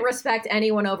just didn't respect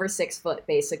anyone over 6 foot,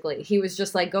 basically. He was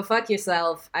just like, go fuck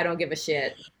yourself. I don't give a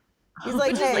shit. He's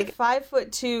like, hey,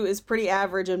 5'2" is pretty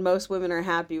average and most women are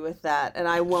happy with that, and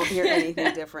I won't hear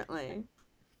anything differently.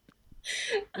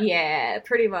 Yeah,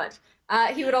 pretty much.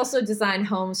 He would also design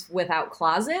homes without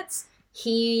closets.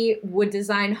 He would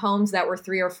design homes that were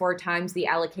 3 or 4 times the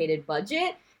allocated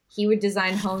budget. He would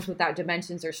design homes without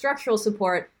dimensions or structural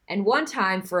support. And one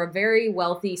time, for a very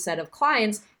wealthy set of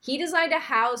clients, he designed a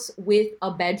house with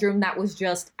a bedroom that was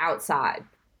just outside.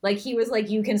 Like, he was like,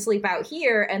 you can sleep out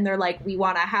here. And they're like, we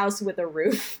want a house with a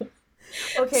roof.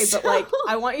 Okay, but like,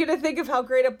 I want you to think of how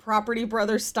great a Property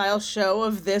Brothers style show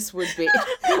of this would be.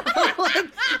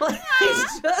 like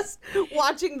it's just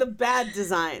watching the bad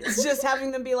designs, just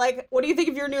having them be like, what do you think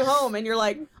of your new home? And you're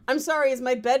like, I'm sorry, is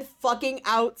my bed fucking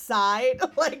outside?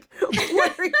 Like,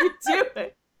 what are you doing?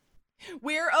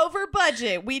 We're over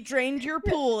budget. We drained your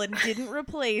pool and didn't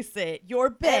replace it. Your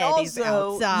bed is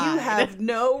outside. You have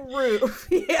no roof.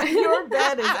 Yeah, your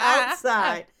bed is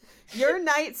outside. Your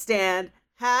nightstand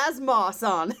has moss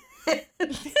on it.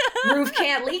 Roof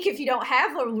can't leak if you don't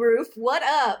have a roof. What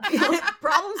up?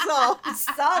 Problem solved.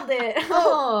 Solved it.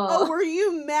 Oh, were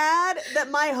you mad that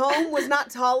my home was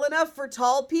not tall enough for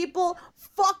tall people?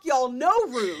 Fuck y'all, no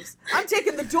roofs. I'm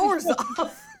taking the doors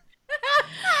off.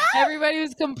 Everybody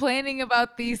was complaining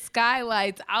about these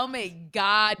skylights. I'll make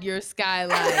God your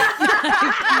skylight.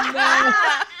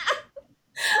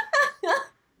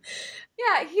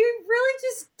 Yeah, he really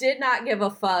just did not give a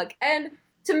fuck. And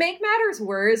to make matters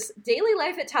worse, daily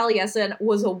life at Taliesin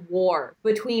was a war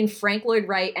between Frank Lloyd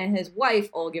Wright and his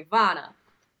wife, Olgivanna.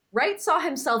 Wright saw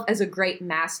himself as a great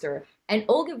master, and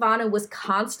Olgivanna was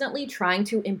constantly trying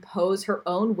to impose her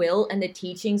own will and the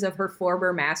teachings of her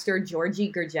former master,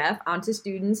 Georgy Gurdjieff, onto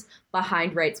students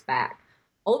behind Wright's back.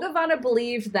 Olgivanna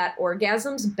believed that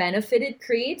orgasms benefited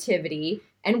creativity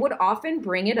and would often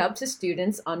bring it up to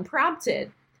students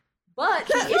unprompted. But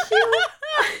the issue...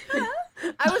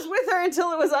 I was with her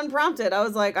until it was unprompted. I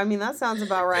was like, I mean, that sounds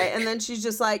about right. And then she's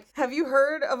just like, have you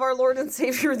heard of our Lord and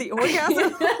Savior, the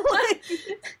orgasm? Like,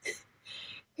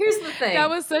 here's the thing. That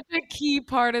was such a key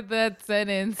part of that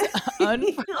sentence.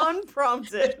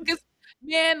 Unprompted. Because,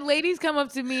 man, ladies come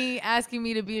up to me asking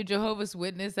me to be a Jehovah's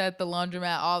Witness at the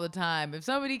laundromat all the time. If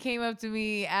somebody came up to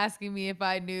me asking me if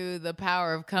I knew the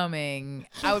power of coming,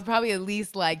 I would probably at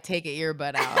least like take an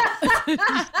earbud out.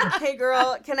 Hey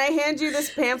girl, can I hand you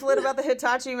this pamphlet about the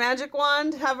Hitachi magic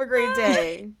wand? Have a great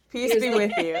day. Peace be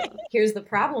with you. Here's the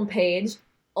problem page.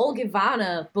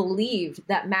 Olgivanna believed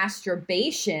that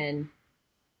masturbation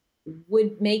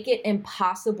would make it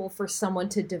impossible for someone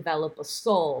to develop a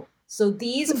soul. So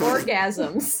these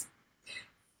orgasms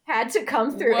had to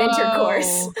come through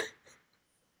intercourse.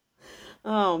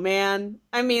 Oh, man.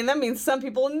 I mean, that means some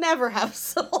people never have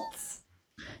souls.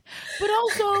 But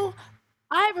also,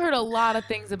 I've heard a lot of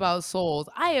things about souls.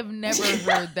 I have never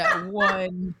heard that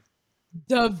one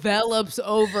develops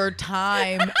over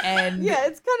time and yeah,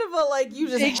 it's kind of a like you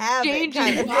just have it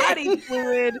kind of body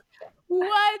fluid.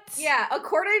 What? Yeah,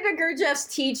 according to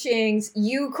Gurdjieff's teachings,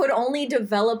 you could only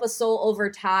develop a soul over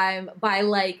time by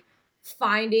like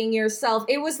finding yourself.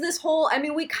 It was this whole, I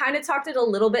mean, we kind of talked it a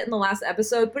little bit in the last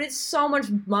episode, but it's so much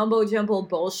mumbo jumbo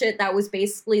bullshit that was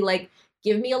basically like,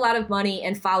 give me a lot of money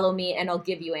and follow me and I'll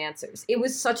give you answers. It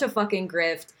was such a fucking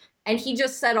grift. And he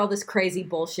just said all this crazy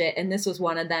bullshit, and this was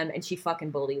one of them, and she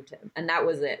fucking believed him. And that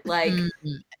was it. Like,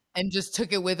 And just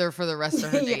took it with her for the rest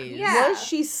of her days. Yeah. Was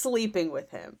she sleeping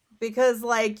with him? Because,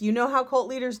 like, you know how cult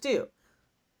leaders do.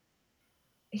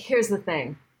 Here's the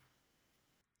thing.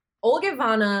 Olga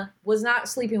Ivana was not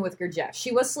sleeping with Gurdjieff.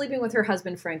 She was sleeping with her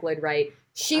husband, Frank Lloyd Wright.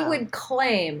 She would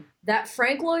claim that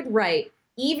Frank Lloyd Wright,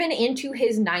 even into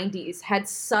his 90s, had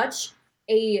such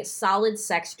a solid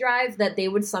sex drive that they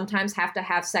would sometimes have to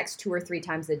have sex 2 or 3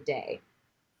 times a day.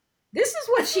 This is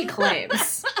what she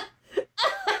claims.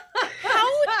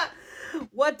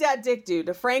 What that dick do?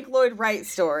 The Frank Lloyd Wright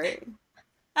story.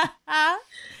 Like,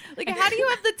 how do you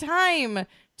have the time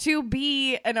to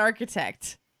be an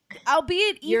architect?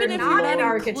 Albeit, even You're if not you're an not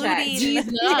architect. He's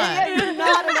not. Yeah, you're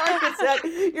not an architect.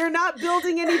 You're not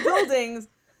building any buildings.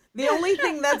 The only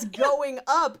thing that's going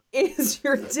up is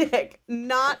your dick,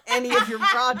 not any of your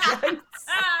projects.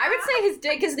 I would say his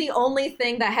dick is the only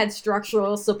thing that had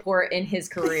structural support in his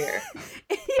career.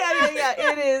 Yeah.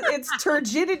 It is. Its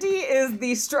turgidity is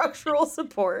the structural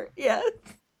support. Yes.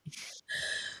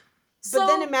 But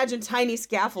then imagine tiny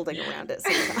scaffolding around it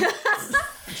sometimes.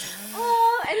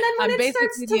 Oh, and then when I'm it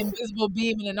starts basically to... the invisible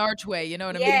beam in an archway. You know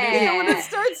what I Yeah. mean? Yeah, when it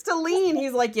starts to lean,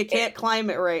 he's like, you can't climb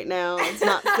it right now. It's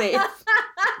not safe.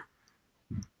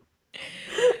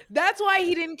 That's why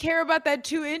he didn't care about that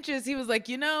 2 inches. He was like,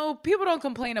 people don't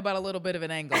complain about a little bit of an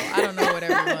angle. I don't know what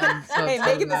everyone's so Hey,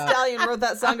 upset Megan Thee about. Stallion wrote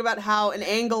that song about how an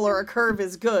angle or a curve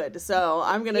is good. So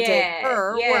I'm going to take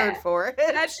her word for it.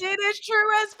 That shit is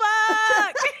true as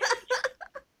fuck.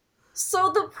 So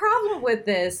the problem with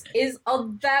this is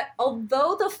that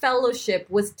although the fellowship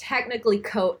was technically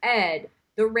co-ed,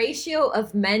 the ratio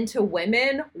of men to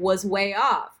women was way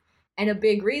off. And a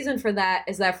big reason for that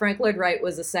is that Frank Lloyd Wright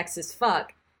was a sexist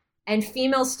fuck. And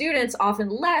female students often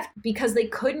left because they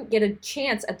couldn't get a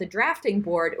chance at the drafting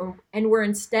board and were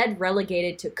instead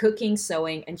relegated to cooking,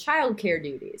 sewing, and childcare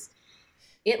duties.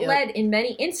 It led in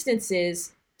many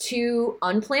instances to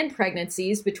unplanned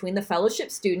pregnancies between the fellowship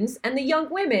students and the young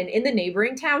women in the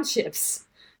neighboring townships.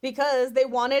 Because they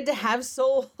wanted to have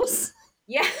souls.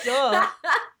 Yeah. Duh.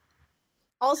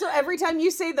 Also, every time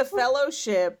you say the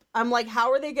fellowship, I'm like,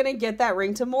 how are they going to get that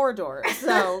ring to Mordor?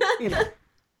 So,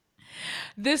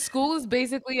 This school is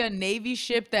basically a Navy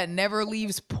ship that never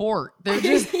leaves port. They're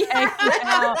just hanging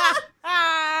out.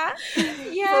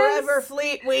 Yes. Forever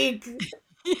Fleet Week.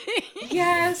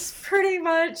 Yes, pretty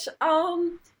much.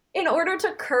 In order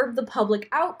to curb the public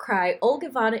outcry, Olga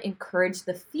Ivana encouraged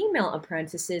the female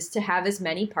apprentices to have as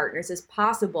many partners as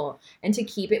possible and to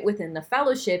keep it within the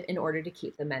fellowship in order to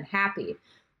keep the men happy.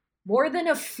 More than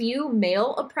a few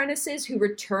male apprentices who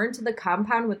returned to the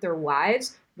compound with their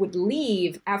wives would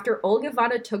leave after Olga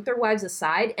Ivana took their wives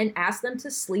aside and asked them to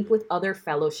sleep with other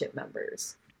fellowship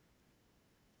members.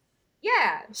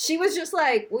 Yeah, she was just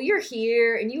like, well, you're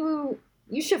here and you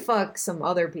should fuck some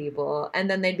other people. And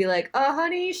then they'd be like, oh,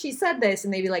 honey, she said this.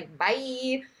 And they'd be like,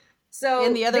 bye. So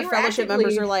And the other fellowship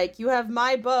members are like, you have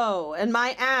my bow and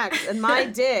my axe and my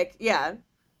dick. Yeah.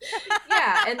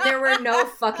 Yeah, and there were no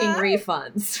fucking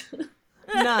refunds.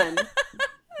 None.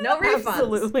 No refunds.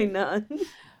 Absolutely none.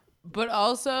 But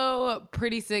also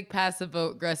pretty sick passive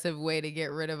aggressive way to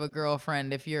get rid of a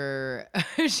girlfriend if you're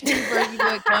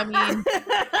I mean,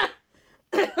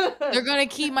 they're gonna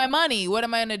keep my money. What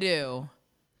am I gonna do?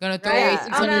 Gonna throw away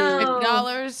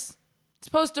 $650? It's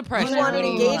post depression. Do you want an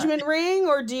engagement ring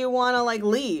or do you want to like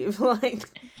leave?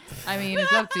 Like, I mean,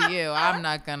 it's up to you. I'm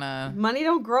not gonna. Money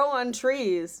don't grow on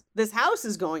trees. This house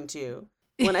is going to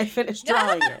when I finish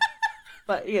drawing it.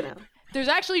 But There's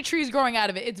actually trees growing out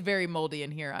of it. It's very moldy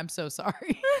in here. I'm so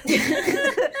sorry.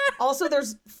 Also,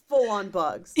 there's full-on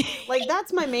bugs. Like,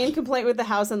 that's my main complaint with the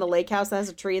house and the lake house that has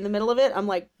a tree in the middle of it. I'm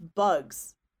like,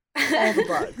 bugs. All the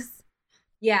bugs.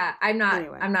 Yeah, I'm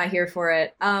not here for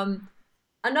it.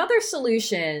 Another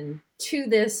solution to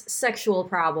this sexual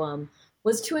problem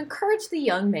was to encourage the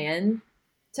young man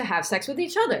to have sex with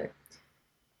each other,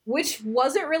 which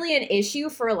wasn't really an issue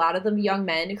for a lot of the young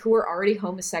men who were already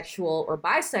homosexual or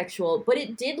bisexual, but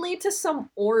it did lead to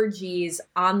some orgies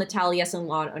on the Taliesin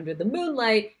lawn under the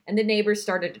moonlight, and the neighbors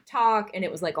started to talk, and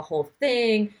it was like a whole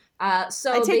thing.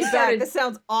 So I take it back. This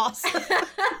sounds awesome.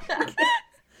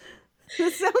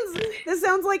 This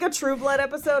sounds like a True Blood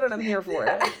episode, and I'm here for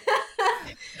it.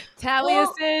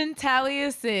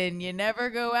 Taliesin, you never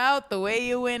go out the way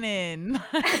you went in.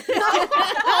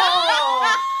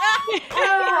 Oh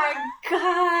my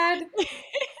god.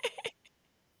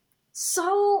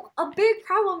 So a big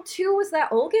problem too was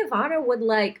that Olga Ivana would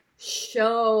like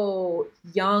show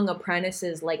young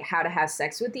apprentices like how to have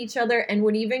sex with each other and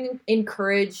would even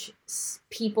encourage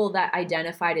people that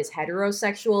identified as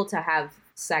heterosexual to have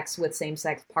sex with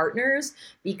same-sex partners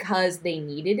because they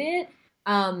needed it.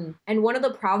 And one of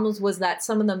the problems was that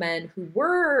some of the men who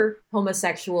were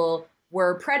homosexual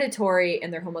were predatory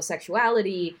in their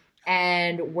homosexuality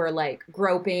and were like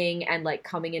groping and like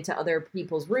coming into other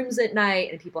people's rooms at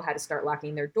night, and people had to start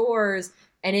locking their doors,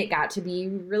 and it got to be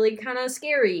really kind of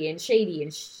scary and shady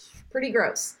and pretty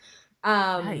gross.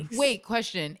 Wait,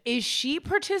 question. Is she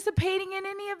participating in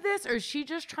any of this, or is she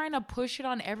just trying to push it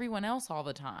on everyone else all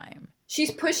the time? She's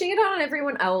pushing it on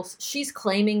everyone else. She's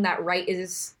claiming that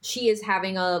she is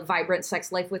having a vibrant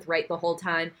sex life with Wright the whole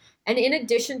time. And in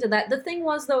addition to that, the thing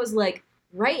was, though, is like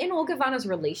Wright and Olgivanna's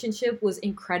relationship was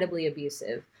incredibly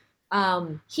abusive.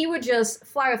 He would just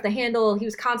fly off the handle. He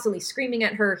was constantly screaming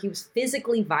at her. He was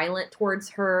physically violent towards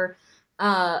her.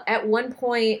 At one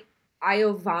point,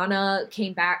 Iovanna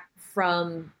came back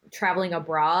from traveling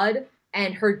abroad,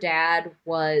 and her dad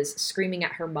was screaming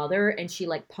at her mother, and she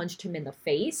like punched him in the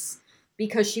face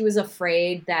because she was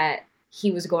afraid that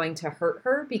he was going to hurt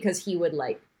her because he would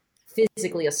like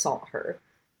physically assault her.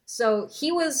 So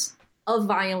he was a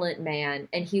violent man,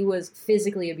 and he was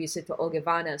physically abusive to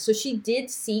Olgivanna. So she did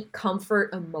seek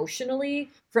comfort emotionally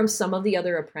from some of the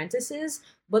other apprentices,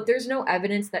 but there's no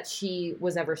evidence that she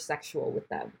was ever sexual with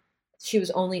them. She was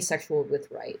only sexual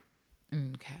with Wright.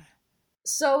 Okay.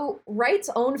 So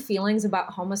Wright's own feelings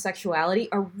about homosexuality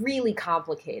are really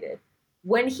complicated.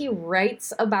 When he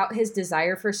writes about his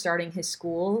desire for starting his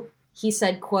school, he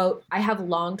said, quote, "I have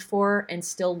longed for and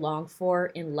still long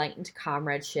for enlightened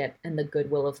comradeship and the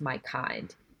goodwill of my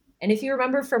kind." And if you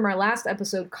remember from our last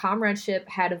episode, comradeship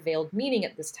had a veiled meaning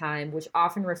at this time, which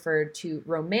often referred to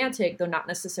romantic, though not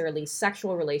necessarily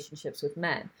sexual relationships with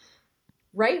men.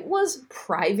 Wright was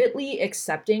privately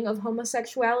accepting of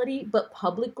homosexuality, but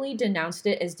publicly denounced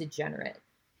it as degenerate.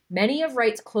 Many of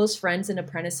Wright's close friends and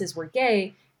apprentices were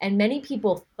gay, and many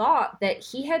people thought that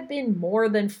he had been more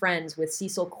than friends with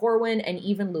Cecil Corwin and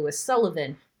even Louis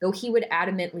Sullivan, though he would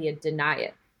adamantly deny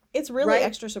it. It's really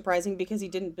extra surprising because he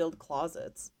didn't build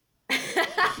closets.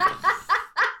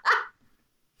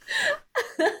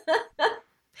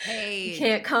 Hey. You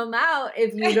can't come out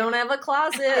if you don't have a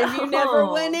closet. If you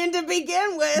never went in to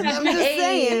begin with. I'm just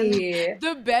saying.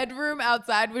 The bedroom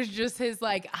outside was just his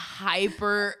like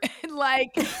hyper,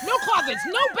 like, no closets,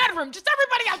 no bedroom, just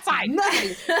everybody outside.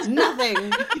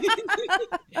 Nothing.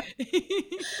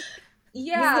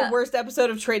 Yeah. This is the worst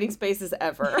episode of Trading Spaces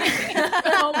ever.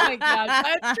 Oh my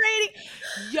gosh.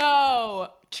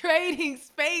 Trading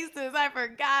Spaces. I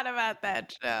forgot about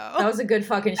that show. That was a good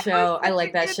fucking show. I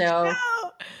like that show.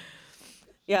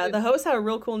 Yeah, the host had a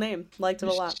real cool name. Liked it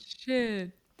a lot.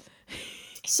 Shit.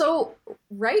 So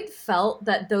Wright felt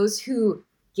that those who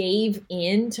gave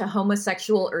in to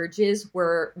homosexual urges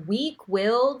were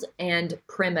weak-willed and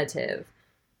primitive.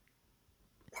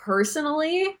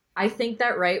 Personally, I think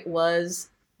that Wright was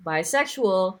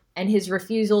bisexual, and his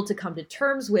refusal to come to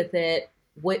terms with it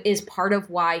is part of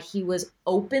why he was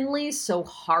openly so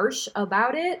harsh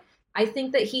about it. I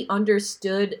think that he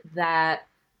understood that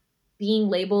being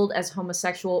labeled as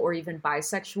homosexual or even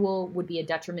bisexual would be a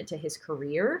detriment to his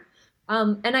career.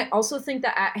 And I also think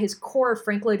that at his core,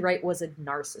 Frank Lloyd Wright was a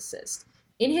narcissist.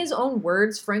 In his own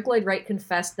words, Frank Lloyd Wright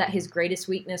confessed that his greatest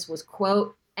weakness was,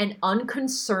 quote, "an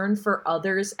unconcern for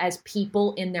others as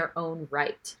people in their own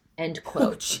right," end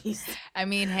quote. Oh, jeez. I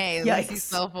mean, hey, let's be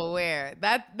self-aware.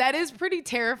 That is pretty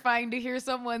terrifying to hear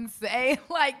someone say,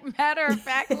 like,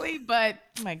 matter-of-factly, but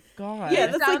oh my God. Yeah,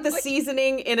 that's like the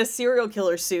seasoning in a serial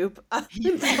killer soup. I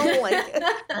don't like it.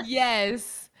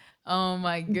 Yes. Oh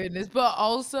my goodness. But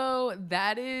also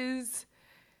that is,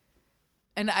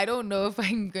 and I don't know if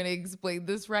I'm going to explain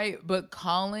this right, but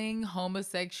calling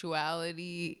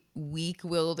homosexuality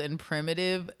weak-willed and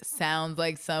primitive sounds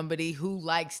like somebody who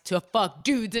likes to fuck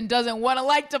dudes and doesn't want to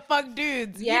like to fuck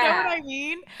dudes. Yeah. You know what I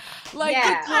mean? Like,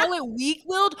 to call it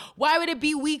weak-willed, why would it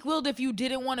be weak-willed if you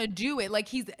didn't want to do it? Like,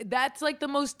 that's like the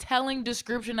most telling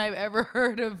description I've ever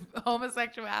heard of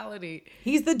homosexuality.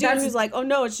 He's the dude who's like, oh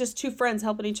no, it's just two friends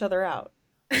helping each other out.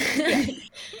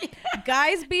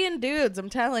 Guys being dudes, I'm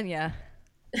telling you.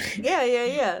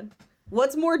 Yeah.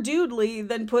 What's more dudely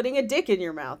than putting a dick in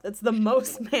your mouth? It's the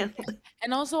most manly.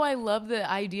 And also, I love the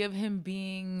idea of him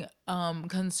being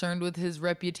concerned with his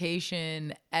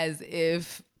reputation as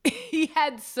if he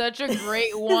had such a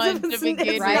great one to begin with.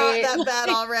 It's not that bad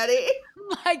already.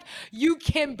 Like, you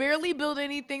can barely build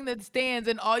anything that stands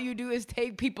and all you do is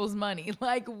take people's money.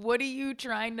 Like, what are you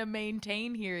trying to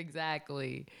maintain here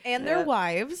exactly? And their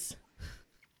wives.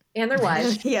 And their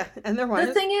wives. Yeah, and their wives.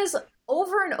 The thing is,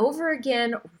 over and over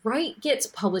again, Wright gets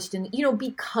published in,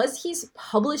 because he's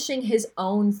publishing his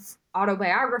own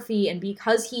autobiography and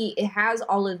because he has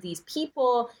all of these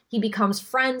people, he becomes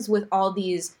friends with all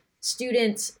these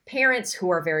students' parents who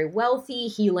are very wealthy.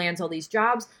 He lands all these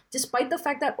jobs. Despite the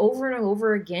fact that over and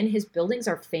over again his buildings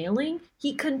are failing,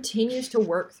 he continues to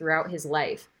work throughout his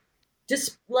life.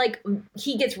 Just like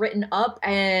he gets written up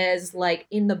as like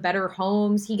in the Better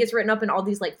Homes. He gets written up in all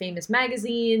these like famous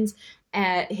magazines.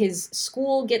 His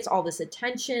school gets all this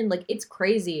attention. Like, it's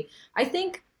crazy. I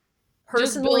think personally,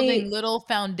 just building little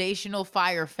foundational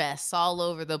fire fests all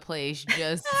over the place,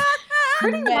 just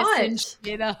pretty much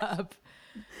it up.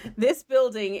 This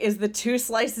building is the 2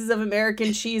 slices of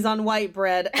American cheese on white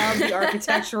bread of the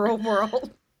architectural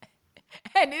world.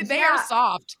 And they are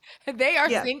soft. They are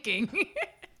sinking.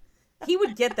 He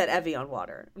would get that Evian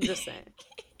water. I'm just saying.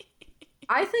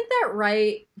 I think that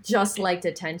Wright just liked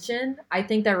attention. I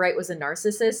think that Wright was a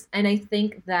narcissist. And I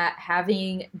think that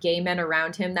having gay men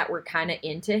around him that were kind of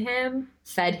into him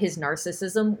fed his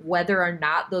narcissism, whether or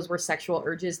not those were sexual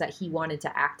urges that he wanted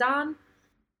to act on.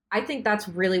 I think that's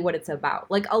really what it's about.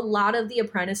 Like, a lot of the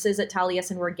apprentices at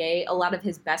Taliesin were gay. A lot of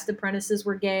his best apprentices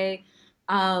were gay.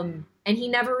 And he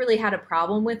never really had a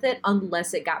problem with it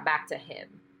unless it got back to him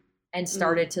and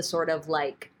started to sort of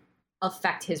like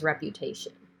affect his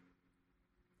reputation.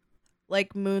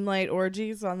 Like moonlight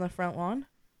orgies on the front lawn?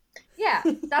 Yeah,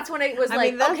 that's when it was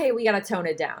okay, we got to tone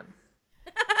it down.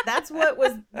 That's what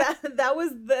was that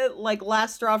was the like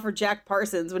last straw for Jack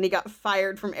Parsons when he got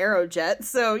fired from Aerojet.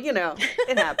 So, you know,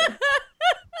 it happened.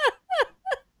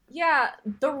 Yeah,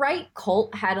 the Wright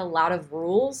cult had a lot of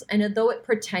rules, and though it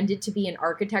pretended to be an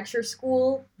architecture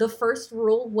school, the first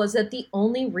rule was that the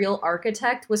only real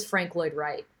architect was Frank Lloyd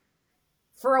Wright.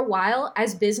 For a while,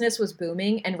 as business was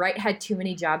booming and Wright had too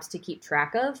many jobs to keep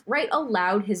track of, Wright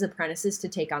allowed his apprentices to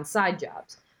take on side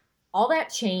jobs. All that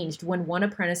changed when one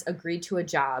apprentice agreed to a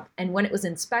job, and when it was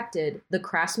inspected, the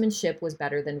craftsmanship was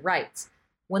better than Wright's.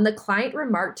 When the client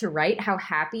remarked to Wright how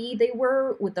happy they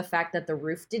were with the fact that the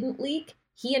roof didn't leak,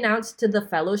 he announced to the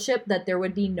fellowship that there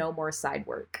would be no more side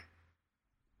work.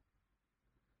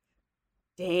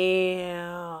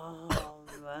 Damn.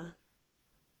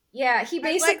 Yeah, he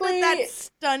basically... that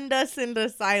stunned us into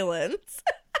silence.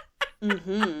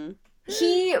 Mm-hmm.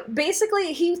 He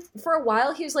for a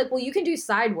while, he was like, well, you can do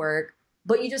side work,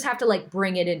 but you just have to, like,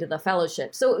 bring it into the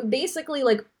fellowship. So basically,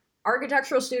 like,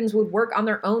 architectural students would work on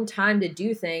their own time to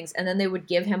do things, and then they would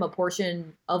give him a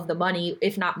portion of the money,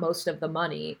 if not most of the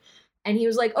money. And he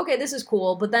was like, okay, this is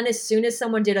cool. But then as soon as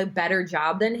someone did a better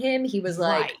job than him, he was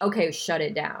like, okay, shut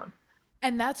it down.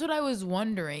 And that's what I was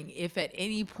wondering, if at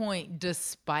any point,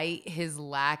 despite his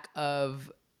lack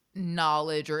of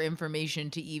knowledge or information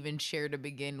to even share to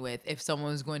begin with, if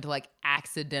someone was going to like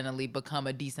accidentally become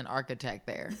a decent architect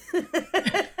there.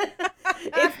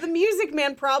 It's the Music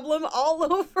Man problem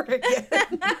all over again.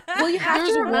 Well, you have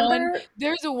to remember...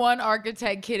 There's a one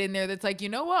architect kid in there that's like, you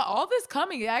know what? All this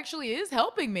coming actually is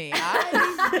helping me. Last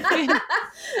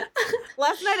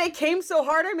night I came so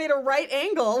hard I made a right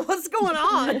angle. What's going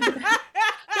on?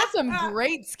 Got some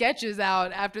great sketches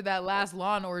out after that last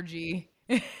lawn orgy.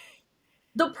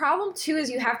 The problem, too, is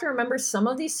you have to remember some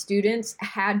of these students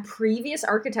had previous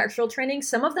architectural training.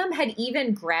 Some of them had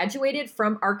even graduated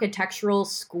from architectural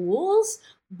schools,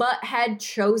 but had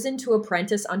chosen to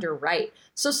apprentice under Wright.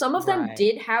 So some of them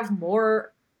did have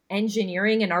more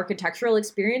engineering and architectural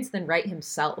experience than Wright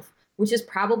himself, which is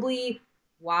probably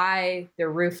why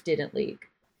their roof didn't leak.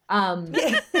 Oh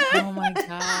my God.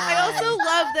 I also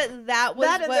love that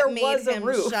was what made him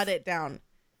shut it down.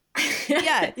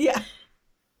 Yeah. Yeah.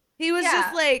 He was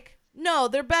just like, no,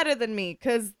 they're better than me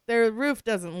because their roof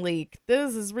doesn't leak.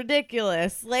 This is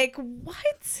ridiculous. Like,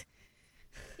 what?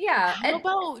 Yeah. How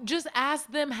about just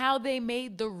ask them how they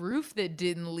made the roof that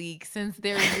didn't leak, since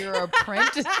they're your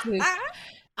apprentices?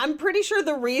 I'm pretty sure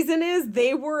the reason is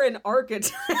they were an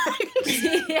architect.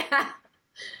 Yeah.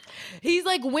 He's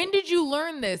like, when did you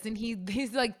learn this? And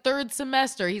he's like, third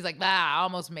semester. He's like, I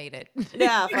almost made it.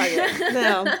 Yeah, fuck it.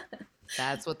 No.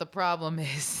 That's what the problem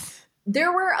is.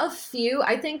 There were a few,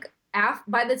 I think,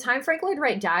 by the time Frank Lloyd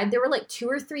Wright died, there were like 2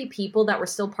 or 3 people that were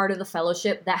still part of the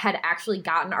fellowship that had actually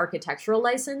gotten architectural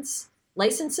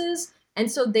licenses.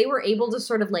 And so they were able to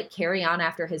sort of like carry on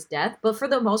after his death. But for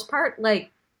the most part,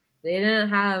 like, they didn't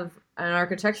have an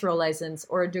architectural license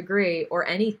or a degree or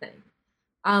anything.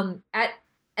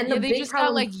 They just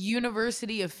got like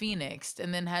University of Phoenix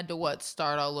and then had to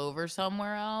start all over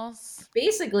somewhere else?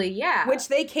 Basically, yeah. Which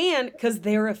they can, because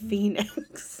they're a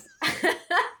phoenix.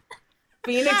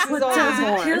 Phoenix is always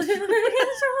horned. It's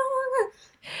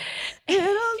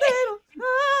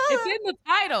in the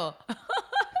title.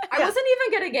 I wasn't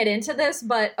even going to get into this,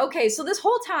 but okay, so this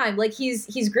whole time, like, he's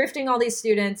grifting all these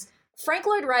students. Frank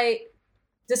Lloyd Wright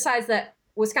decides that,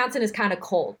 Wisconsin is kind of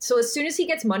cold. So as soon as he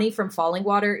gets money from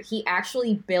Fallingwater, he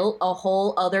actually built a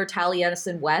whole other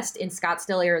Taliesin West in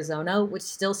Scottsdale, Arizona, which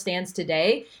still stands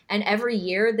today. And every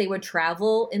year they would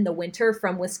travel in the winter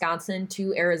from Wisconsin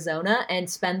to Arizona and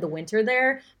spend the winter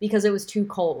there because it was too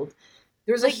cold.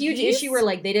 There was a huge issue where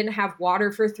like they didn't have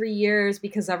water for 3 years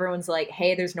because everyone's like,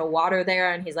 hey, there's no water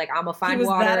there. And he's like, I'm gonna find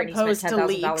water. And he spent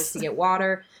 $10,000 to get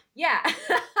water. Yeah.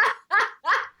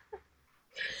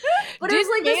 But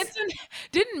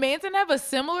didn't Manson have a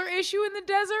similar issue in the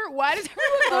desert? Why does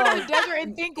everyone go to the desert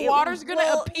and think water's going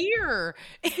to appear?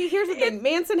 See, here's the thing.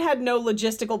 Manson had no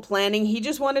logistical planning. He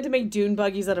just wanted to make dune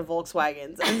buggies out of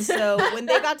Volkswagens. And so when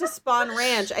they got to Spahn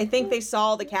Ranch, I think they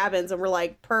saw the cabins and were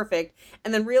like, perfect.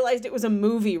 And then realized it was a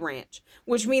movie ranch,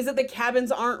 which means that the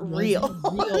cabins aren't real.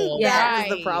 That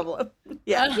was the problem.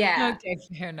 Yeah. Okay,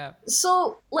 fair enough.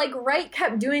 So, like, Wright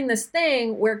kept doing this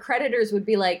thing where creditors would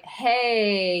be like,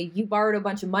 hey, you borrowed a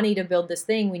bunch of money to build this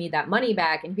thing. We need that money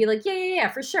back. And be like, yeah,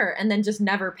 for sure. And then just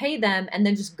never pay them and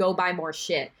then just go buy more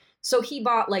shit. So he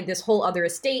bought, like, this whole other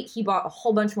estate. He bought a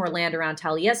whole bunch more land around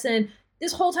Taliesin.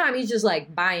 This whole time, he's just,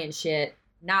 like, buying shit,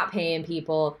 not paying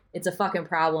people. It's a fucking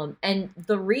problem. And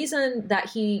the reason that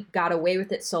he got away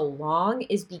with it so long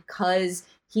is because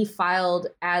he filed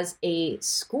as a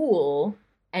school,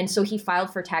 and so he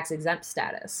filed for tax-exempt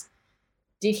status.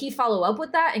 Did he follow up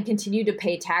with that and continue to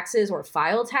pay taxes or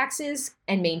file taxes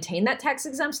and maintain that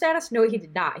tax-exempt status? No, he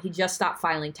did not. He just stopped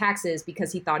filing taxes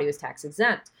because he thought he was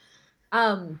tax-exempt.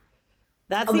 That's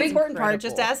the important part.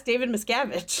 Just ask David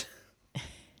Miscavige.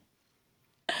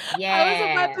 Yeah.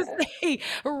 I was about to say,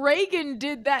 Reagan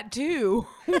did that too.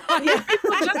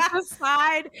 Just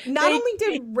decide. Not only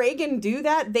did Reagan do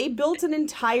that, they built an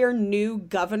entire new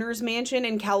governor's mansion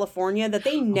in California that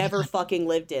they never fucking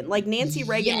lived in. Like, Nancy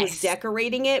Reagan was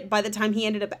decorating it by the time he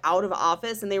ended up out of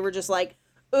office, and they were just like,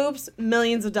 oops,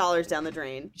 millions of dollars down the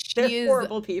drain. They're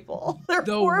horrible people. They're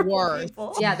the horrible worst.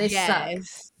 people. Yeah, they suck.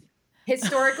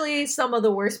 Historically, some of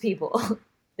the worst people.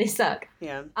 They suck.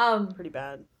 Yeah, pretty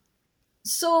bad.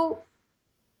 So,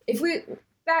 if we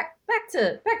back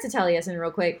to Taliesin real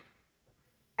quick,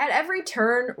 at every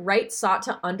turn, Wright sought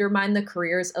to undermine the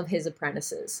careers of his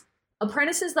apprentices.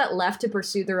 Apprentices that left to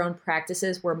pursue their own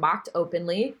practices were mocked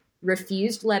openly,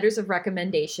 refused letters of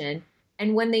recommendation,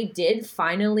 and when they did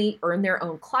finally earn their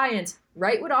own clients,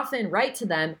 Wright would often write to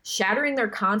them, shattering their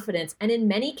confidence, and in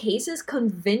many cases,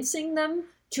 convincing them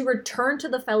to return to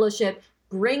the fellowship,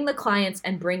 bring the clients,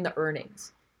 and bring the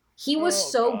earnings. He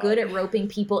was good at roping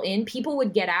people in. People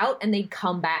would get out and they'd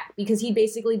come back because he'd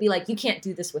basically be like, you can't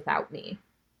do this without me.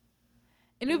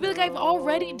 And it would be like, I've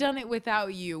already done it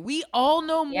without you. We all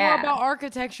know more about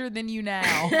architecture than you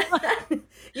now.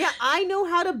 Yeah, I know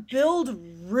how to build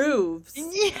roofs.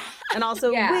 Yeah. And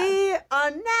also, we are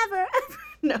never,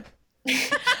 no.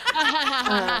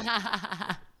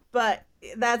 But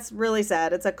that's really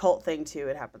sad. It's a cult thing, too.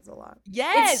 It happens a lot.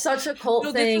 Yes. It's such a cult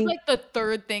thing. This is like the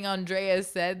third thing Andrea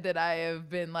said that I have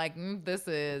been like, this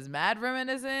is mad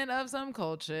reminiscent of some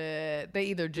cult shit that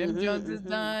either Jim Jones has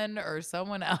done or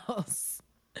someone else.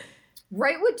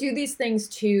 Wright would do these things,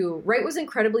 too. Wright was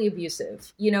incredibly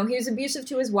abusive. You know, he was abusive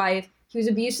to his wife. He was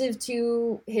abusive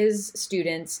to his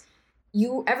students.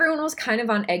 Everyone was kind of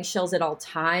on eggshells at all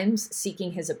times,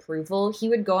 seeking his approval. He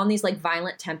would go on these like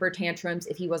violent temper tantrums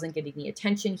if he wasn't getting the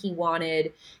attention he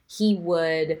wanted. He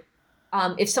would,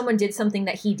 if someone did something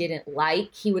that he didn't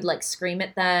like, he would like scream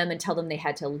at them and tell them they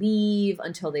had to leave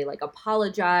until they like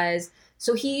apologized.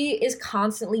 So he is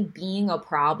constantly being a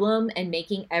problem and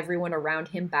making everyone around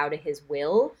him bow to his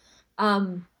will.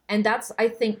 And that's, I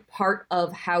think, part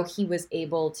of how he was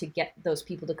able to get those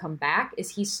people to come back is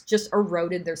he's just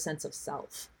eroded their sense of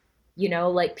self. You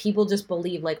know, like people just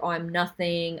believe like, oh, I'm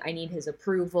nothing. I need his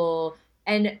approval.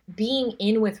 And being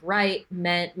in with Wright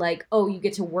meant like, oh, you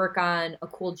get to work on a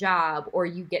cool job or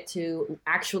you get to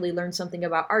actually learn something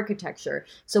about architecture.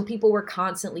 So people were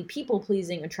constantly people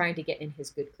pleasing and trying to get in his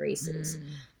good graces.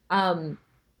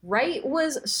 Wright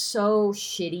was so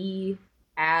shitty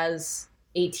as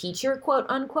a teacher, quote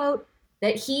unquote,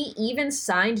 that he even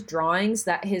signed drawings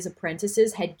that his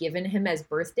apprentices had given him as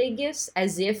birthday gifts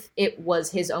as if it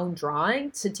was his own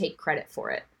drawing to take credit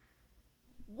for it.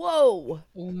 Whoa.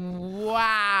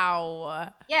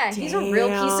 Wow. Yeah, he's a real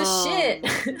piece of shit.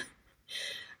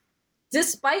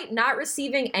 Despite not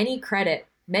receiving any credit,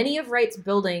 many of Wright's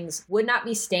buildings would not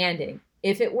be standing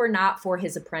if it were not for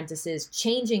his apprentices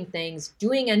changing things,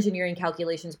 doing engineering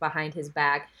calculations behind his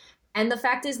back. And the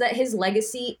fact is that his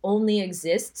legacy only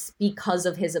exists because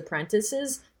of his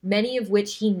apprentices, many of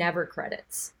which he never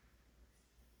credits.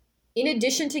 In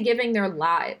addition to giving their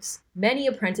lives, many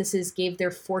apprentices gave their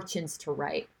fortunes to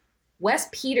Wright. Wes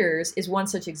Peters is one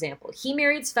such example. He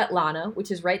married Svetlana,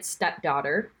 which is Wright's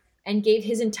stepdaughter, and gave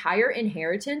his entire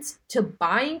inheritance to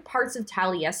buying parts of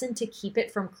Taliesin to keep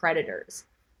it from creditors.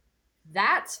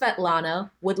 That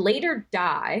Svetlana would later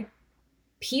die.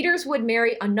 Peters would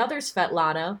marry another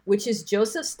Svetlana, which is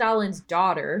Joseph Stalin's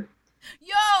daughter.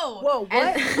 Yo! Whoa,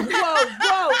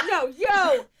 what?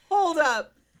 Yo! Hold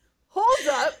up.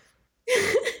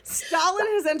 Stalin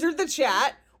has entered the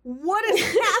chat. What is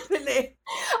happening?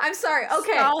 I'm sorry.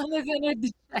 Okay. Stalin is in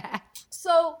the chat.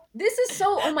 So this is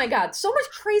oh my God, so much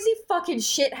crazy fucking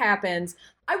shit happens.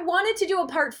 I wanted to do a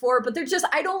part 4, but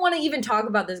I don't want to even talk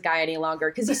about this guy any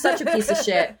longer because he's such a piece of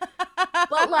shit.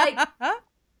 But like,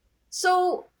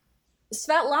 so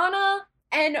Svetlana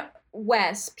and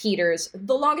Wes Peters,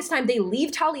 the longest time, they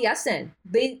leave Taliesin.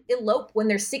 They elope when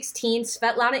they're 16.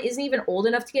 Svetlana isn't even old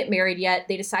enough to get married yet.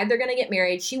 They decide they're going to get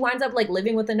married. She winds up like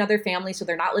living with another family, so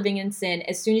they're not living in sin.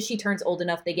 As soon as she turns old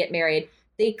enough, they get married.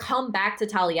 They come back to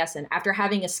Taliesin after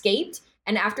having escaped.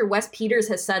 And after Wes Peters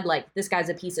has said, like, this guy's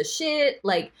a piece of shit,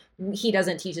 like, he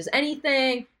doesn't teach us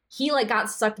anything, he, like, got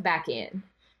sucked back in.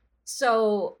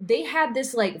 So they had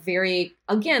this, like, very,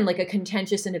 again, like, a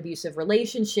contentious and abusive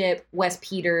relationship. Wes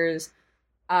Peters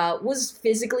was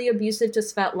physically abusive to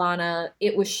Svetlana.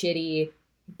 It was shitty,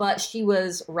 but she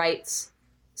was Wright's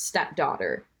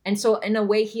stepdaughter. And so, in a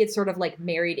way, he had sort of, like,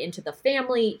 married into the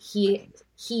family. He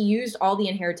used all the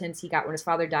inheritance he got when his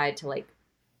father died to, like,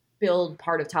 build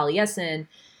part of Taliesin.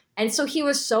 And so he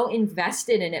was so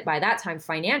invested in it by that time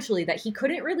financially that he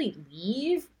couldn't really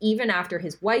leave even after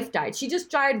his wife died. She just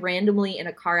died randomly in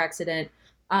a car accident.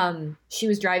 She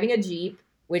was driving a Jeep,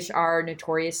 which are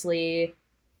notoriously,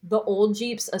 the old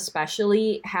Jeeps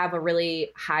especially, have a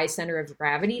really high center of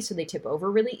gravity, so they tip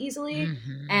over really easily.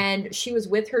 Mm-hmm. And she was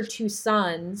with her 2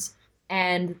 sons,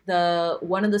 and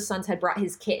one of the sons had brought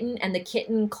his kitten, and the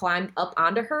kitten climbed up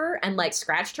onto her and like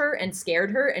scratched her and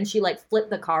scared her, and she like flipped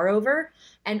the car over,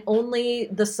 and only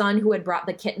the son who had brought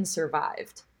the kitten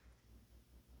survived.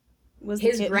 Was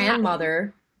his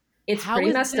grandmother? It's How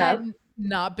pretty messed up.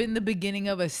 Not been the beginning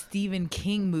of a Stephen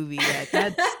King movie yet.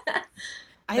 That's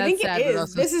I think it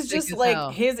is. This is just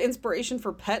like his inspiration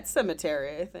for Pet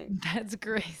Sematary, I think. That's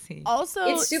crazy. Also,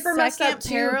 it's super messed up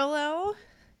too.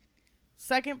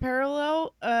 Second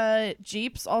parallel,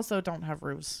 Jeeps also don't have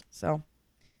roofs, so.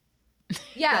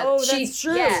 Yeah. Oh, that's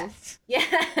true.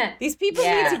 Yeah. These people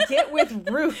need to get with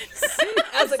roofs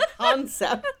as a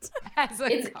concept.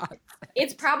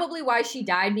 It's probably why she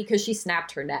died, because she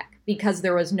snapped her neck, because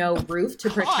there was no roof to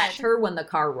protect her when the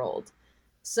car rolled.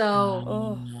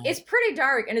 So it's pretty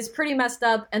dark and it's pretty messed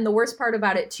up. And the worst part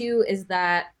about it too is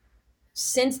that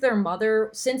since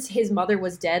his mother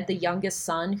was dead, the youngest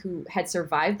son who had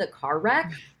survived the car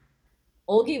wreck,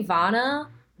 Olgivanna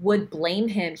would blame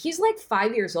him. He's like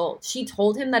 5 years old. She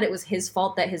told him that it was his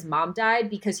fault that his mom died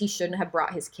because he shouldn't have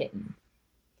brought his kitten.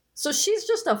 So she's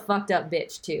just a fucked up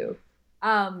bitch too.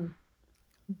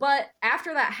 But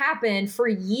after that happened, for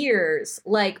years,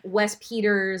 like, Wes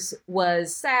Peters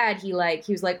was sad. He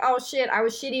was like, oh shit, I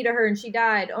was shitty to her and she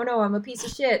died. Oh no, I'm a piece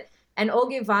of shit. And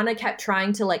Olgivanna kept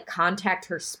trying to like contact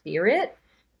her spirit.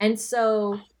 And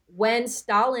so when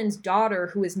Stalin's daughter,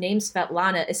 who was named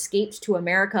Svetlana, escaped to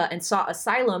America and sought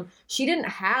asylum, she didn't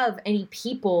have any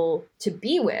people to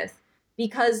be with,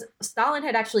 because Stalin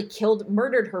had actually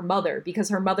murdered her mother, because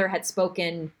her mother had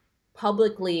spoken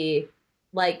publicly,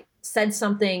 like said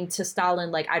something to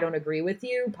Stalin like, I don't agree with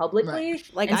you, publicly. Right.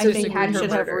 Like, I think we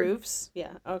should have roofs.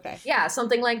 Yeah, okay. Yeah,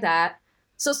 something like that.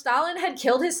 So Stalin had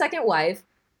killed his second wife.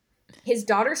 His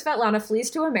daughter Svetlana flees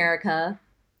to America.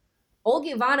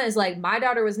 Olgivanna is like, my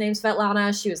daughter was named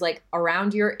Svetlana. She was like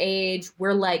around your age.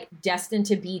 We're like destined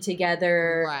to be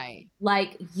together. Right.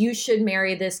 Like, you should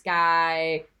marry this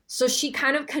guy. So she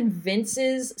kind of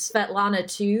convinces Svetlana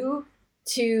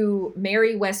to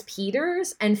marry Wes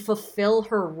Peters and fulfill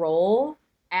her role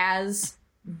as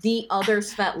the other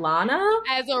Svetlana.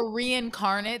 As a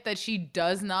reincarnate that she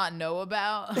does not know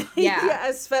about. Yeah.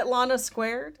 As Svetlana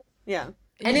squared. Yeah.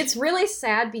 And it's really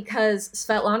sad because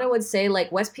Svetlana would say, like,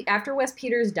 after Wes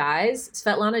Peters dies,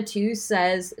 Svetlana too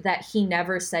says that he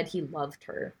never said he loved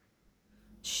her.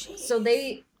 Jeez. So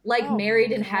they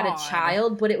married and had a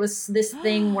child, but it was this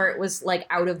thing where it was like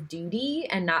out of duty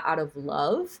and not out of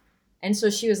love. And so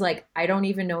she was like, I don't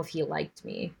even know if he liked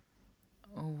me.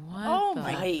 What? Oh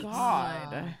my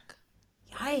God.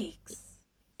 Yikes.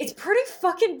 It's pretty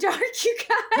fucking dark, you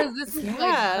guys. Because this is like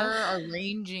her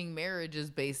arranging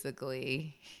marriages,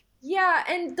 basically. Yeah,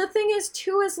 and the thing is,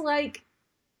 too, is like,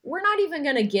 we're not even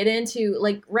going to get into,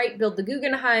 like, Wright built the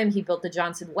Guggenheim, he built the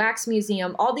Johnson Wax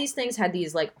Museum. All these things had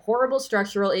these, like, horrible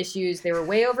structural issues. They were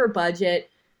way over budget.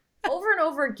 over and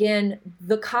over again,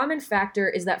 the common factor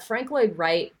is that Frank Lloyd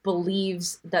Wright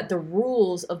believes that the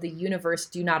rules of the universe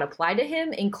do not apply to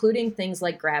him, including things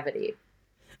like gravity.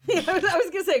 Yeah, I was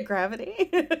going to say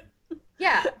gravity.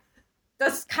 Yeah.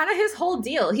 That's kind of his whole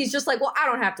deal. He's just like, well, I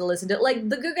don't have to listen to it. Like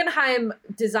the Guggenheim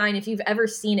design, if you've ever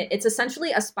seen it, it's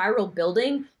essentially a spiral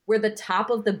building where the top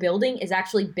of the building is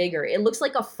actually bigger. It looks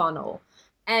like a funnel.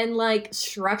 And like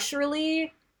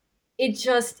structurally, it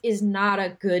just is not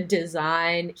a good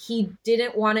design. He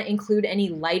didn't want to include any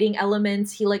lighting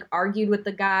elements. He like argued with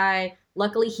the guy.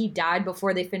 Luckily, he died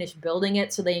before they finished building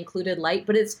it, so they included light.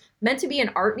 But it's meant to be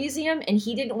an art museum, and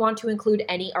he didn't want to include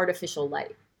any artificial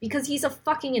light. Because he's a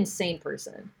fucking insane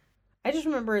person. I just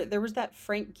remember there was that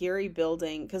Frank Gehry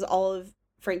building, because all of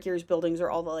Frank Gehry's buildings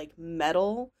are all the like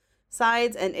metal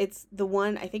sides, and it's the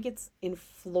one, I think it's in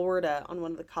Florida on one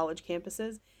of the college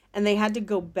campuses, and they had to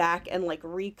go back and like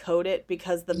recoat it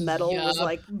because the metal was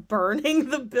like burning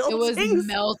the buildings. It was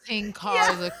melting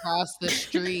cars across the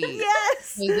street.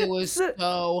 Yes. Because it was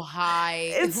so high.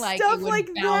 It's like stuff it would like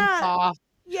bounce that. off.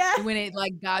 Yeah. When it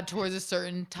like got towards a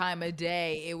certain time of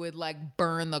day, it would like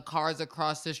burn the cars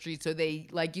across the street. So they,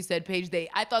 like you said, Paige,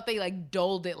 I thought they like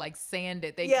doled it, like sand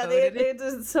it. They had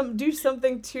to do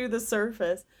something to the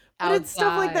surface. But outside, it's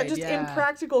stuff like that, just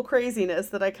impractical craziness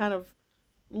that I kind of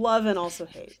love and also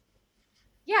hate.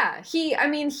 Yeah, he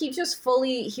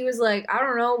was like, I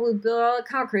don't know, we build all the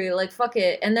concrete, like, fuck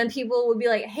it. And then people would be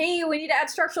like, hey, we need to add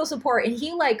structural support. And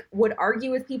he like would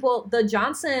argue with people. The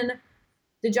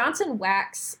Johnson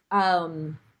Wax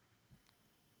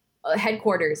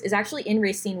headquarters is actually in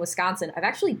Racine, Wisconsin. I've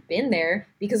actually been there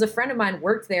because a friend of mine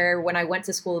worked there when I went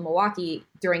to school in Milwaukee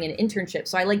during an internship.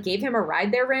 So I like gave him a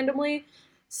ride there randomly.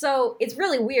 So it's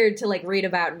really weird to like read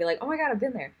about and be like, oh my God, I've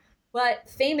been there. But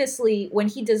famously, when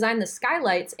he designed the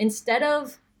skylights, instead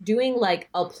of doing like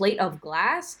a plate of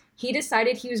glass, he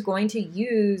decided he was going to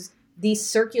use these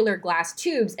circular glass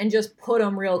tubes and just put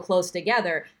them real close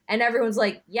together. And everyone's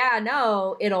like, yeah,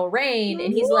 no, it'll rain.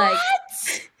 And he's like,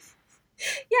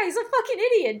 yeah, he's a fucking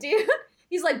idiot, dude.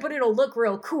 He's like, but it'll look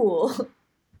real cool.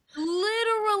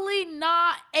 Literally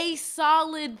not a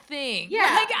solid thing.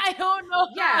 Yeah. Like, I don't know.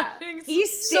 Yeah. He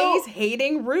stays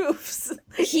hating roofs.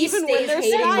 He even stays when they're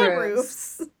hating sky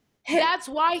roofs. That's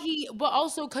why but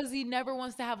also because he never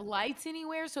wants to have lights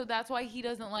anywhere, so that's why he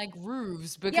doesn't like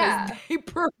roofs, because they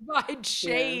provide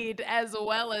shade as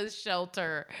well as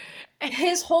shelter.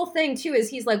 His whole thing too is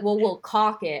he's like, well, we'll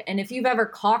caulk it, and if you've ever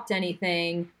caulked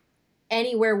anything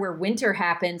anywhere where winter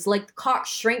happens, like caulk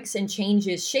shrinks and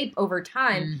changes shape over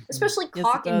time, especially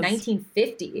caulk in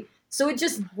 1950. So it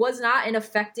just was not an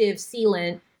effective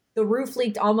sealant. The roof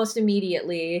leaked almost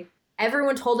immediately.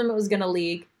 Everyone told him it was going to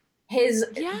leak.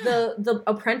 The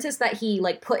apprentice that he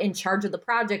like put in charge of the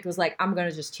project was like, I'm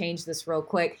gonna just change this real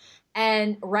quick,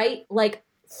 and Wright like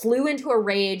flew into a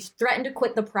rage, threatened to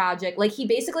quit the project. Like he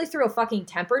basically threw a fucking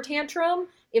temper tantrum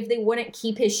if they wouldn't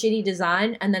keep his shitty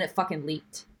design, and then it fucking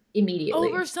leaked immediately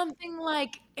over something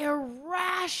like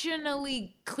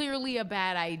irrationally clearly a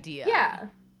bad idea. Yeah.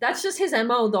 That's just his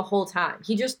MO the whole time.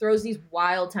 He just throws these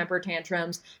wild temper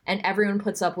tantrums and everyone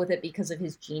puts up with it because of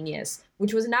his genius,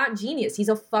 which was not genius. He's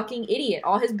a fucking idiot.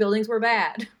 All his buildings were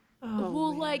bad. Oh,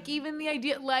 well, man. Like even the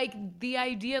idea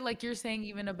like you're saying,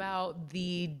 even about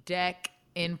the deck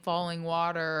in Falling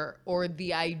Water, or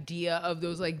the idea of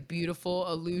those like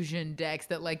beautiful illusion decks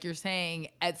that, like you're saying,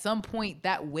 at some point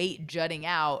that weight jutting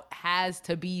out has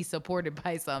to be supported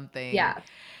by something. Yeah.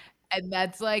 And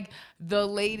that's like the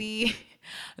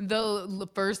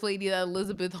first lady that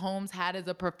Elizabeth Holmes had as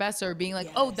a professor being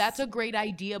like, oh, that's a great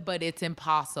idea, but it's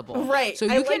impossible. Right. So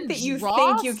you can that you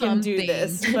think you can do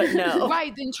this, but no.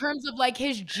 Right. In terms of like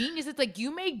his genius, it's like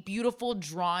you make beautiful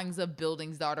drawings of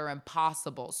buildings that are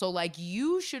impossible. So like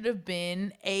you should have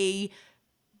been a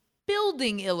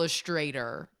building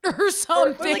illustrator or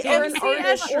something, or an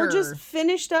artist, or just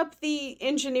finished up the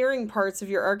engineering parts of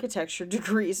your architecture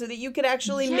degree so that you could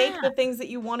actually make the things that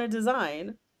you want to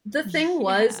design. The thing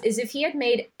is if he had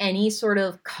made any sort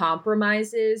of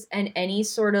compromises and any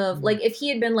sort of like, if he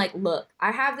had been like, look,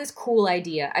 I have this cool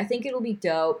idea, I think it'll be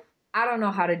dope, I don't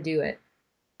know how to do it.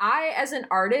 I, as an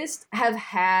artist, have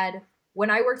had, when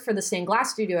I worked for the stained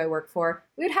glass studio I worked for,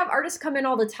 we would have artists come in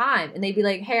all the time and they'd be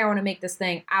like, hey, I want to make this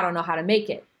thing. I don't know how to make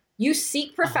it. You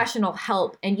seek professional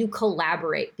help and you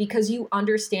collaborate because you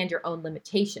understand your own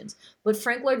limitations. But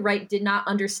Frank Lloyd Wright did not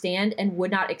understand and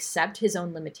would not accept his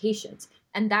own limitations.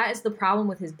 And that is the problem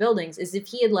with his buildings, is if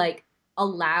he had like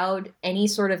allowed any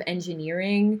sort of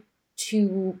engineering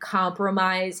to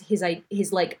compromise his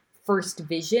like first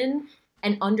vision,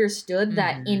 and understood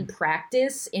that in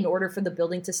practice, in order for the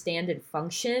building to stand and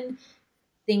function,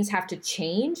 things have to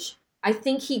change, I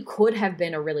think he could have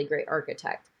been a really great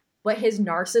architect. But his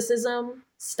narcissism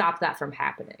stopped that from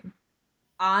happening.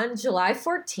 On July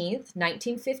 14th,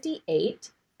 1958,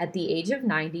 at the age of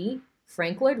 90,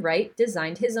 Frank Lloyd Wright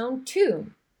designed his own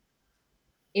tomb.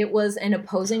 It was an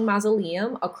opposing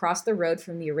mausoleum across the road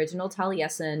from the original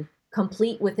Taliesin,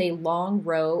 complete with a long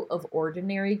row of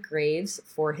ordinary graves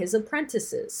for his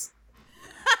apprentices.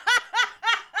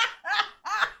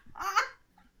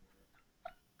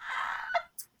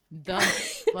 The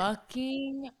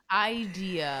fucking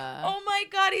idea. Oh my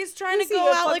god, he's trying to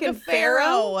go out like a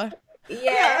pharaoh.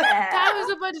 Yeah. That was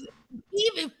a bunch of,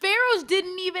 even pharaohs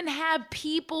didn't even have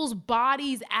people's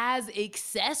bodies as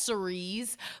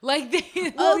accessories. Like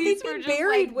these were just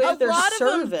buried like, with their A lot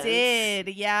servants. of them did,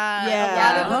 yeah. Yeah. A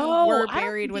lot of them Oh, were I don't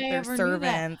buried with think I their ever knew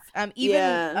that.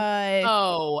 servants.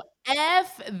 Oh,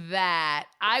 F that.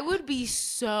 I would be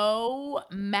so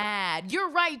mad. You're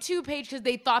right too, Paige, because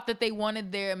they thought that they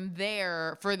wanted them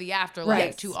there for the afterlife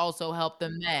Right. to also help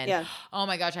them then. Yeah. Oh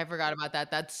my gosh, I forgot about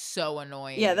that. That's so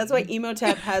annoying. Yeah, that's why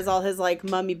Imhotep has all his like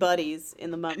mummy buddies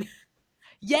in the mummy.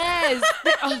 Yes.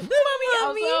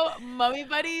 Mummy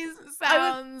Buddies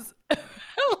sounds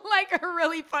like a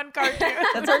really fun cartoon.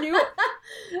 That's our new.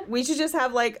 We should just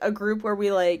have like a group where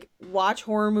we like watch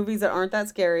horror movies that aren't that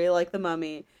scary, like The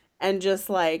Mummy, and just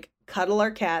like cuddle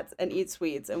our cats and eat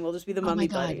sweets, and we'll just be the Oh my mummy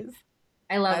God. buddies.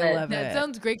 I love it. That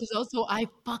sounds great because also I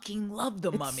fucking love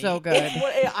the It's Mummy. so good.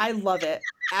 I love it.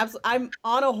 I'm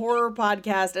on a horror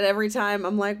podcast, and every time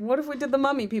I'm like, "What if we did the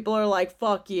Mummy?" People are like,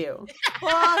 "Fuck you,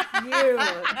 fuck you, get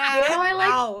I like-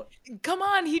 out." Come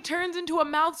on, he turns into a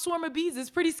mouth swarm of bees. It's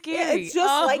pretty scary. Yeah, it's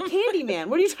just like Candyman.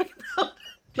 What are you talking about?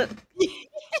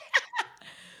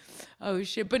 Oh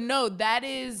shit. But no, that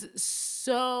is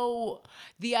so,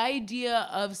 the idea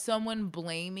of someone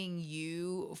blaming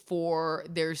you for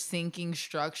their sinking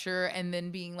structure and then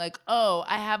being like, oh,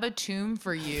 I have a tomb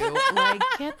for you. Like,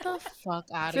 get the fuck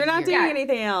out If you're of not here. doing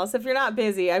anything else, if you're not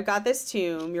busy, I've got this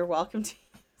tomb. You're welcome to.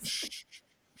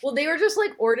 Well, they were just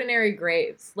like ordinary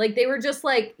graves. Like they were just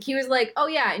like, he was like, oh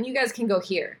yeah, and you guys can go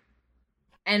here.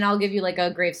 And I'll give you like a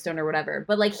gravestone or whatever.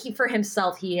 But like he, for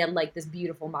himself, he had like this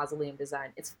beautiful mausoleum design.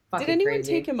 It's fucking Did anyone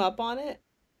crazy. take him up on it?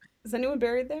 Is anyone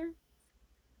buried there?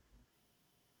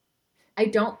 I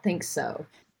don't think so.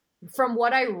 From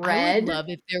what I I read, would love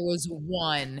if there was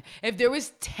one. If there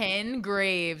was 10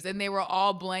 graves and they were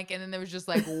all blank and then there was just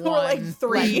like one. like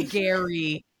 3. like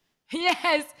Gary.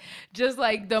 Yes. Just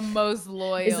like the most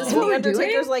loyal. Is this And what the we're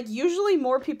Undertaker's doing? like, usually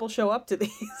more people show up to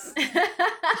these.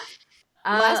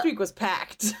 Last week was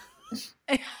packed.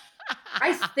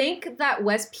 I think that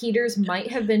Wes Peters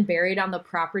might have been buried on the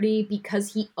property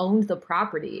because he owned the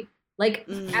property. Like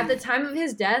at the time of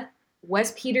his death,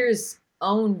 Wes Peters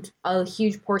owned a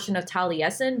huge portion of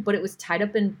Taliesin, but it was tied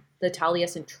up in the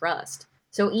Taliesin Trust.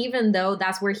 So even though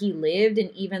that's where he lived,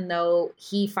 and even though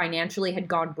he financially had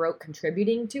gone broke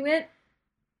contributing to it,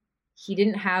 he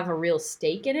didn't have a real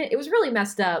stake in it. It was really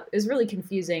messed up. It was really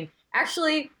confusing.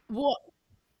 Actually, Well,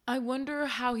 I wonder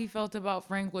how he felt about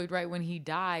Frank Lloyd Wright when he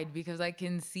died, because I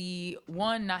can see,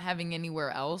 one, not having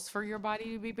anywhere else for your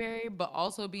body to be buried, but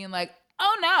also being like,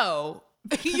 oh no,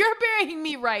 you're burying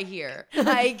me right here.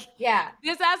 Like, yeah.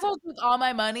 this asshole took all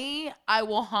my money. I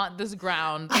will haunt this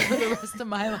ground for the rest of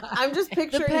my life. I'm just The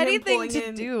picturing petty him thing pulling to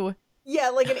in. do. Yeah,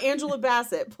 like an Angela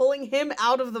Bassett, pulling him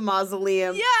out of the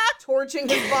mausoleum, Yeah. torching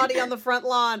his body on the front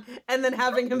lawn, and then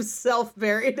having himself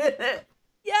buried in it.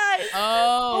 Yes.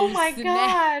 Oh snap.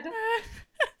 God.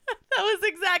 That was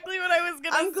exactly what I was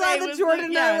gonna say. I'm glad that was Jordan like,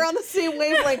 and I yeah. were on the same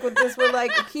wavelength with this. We're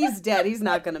like, he's dead. He's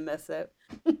not going to miss it.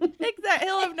 Exactly.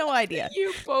 He'll have no idea.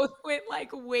 You both went like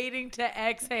waiting to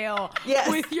exhale Yes.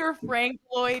 with your Frank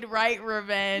Lloyd Wright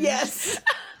revenge. Yes.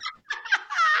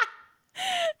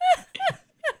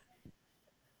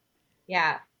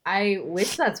 Yeah, I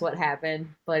wish that's what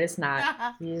happened, but it's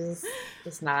not.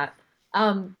 It's not.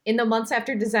 In the months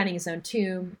after designing his own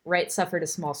tomb, Wright suffered a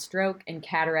small stroke and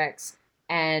cataracts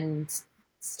and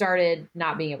started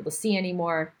not being able to see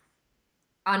anymore.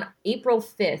 On April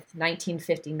 5th,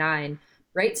 1959,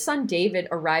 Wright's son David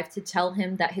arrived to tell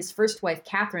him that his first wife,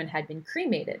 Catherine, had been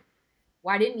cremated.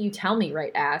 Why didn't you tell me?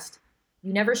 Wright asked.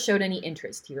 You never showed any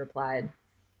interest, he replied.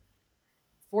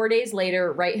 4 days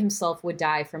later, Wright himself would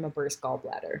die from a burst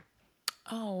gallbladder.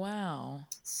 Oh wow.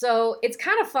 So it's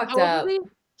kind of fucked How old up. was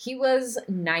He was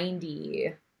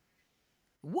 90.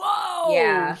 Whoa!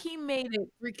 Yeah. He made it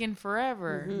freaking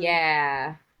forever. Mhm.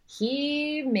 Yeah.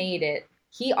 He made it.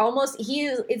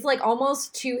 It's like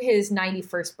almost to his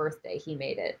 91st birthday he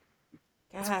made it.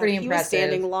 God, pretty he was impressive.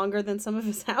 standing longer than some of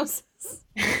his houses.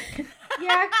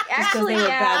 Yeah, actually, they were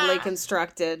yeah. badly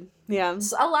constructed. Yeah.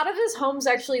 So a lot of his homes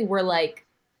actually were like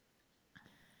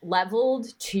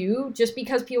leveled too, just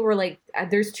because people were like,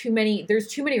 there's too many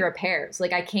repairs.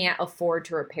 Like, I can't afford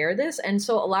to repair this. And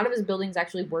so a lot of his buildings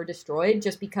actually were destroyed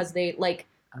just because they like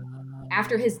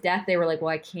after his death, they were like, well,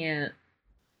 I can't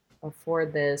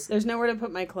afford this. There's nowhere to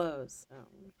put my clothes. So.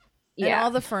 Yeah. And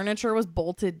all the furniture was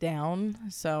bolted down.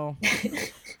 So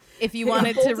if you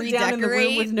wanted to Bolted down in the room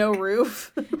redecorate with no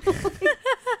roof.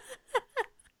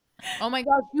 Oh my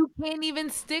gosh, you can't even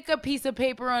stick a piece of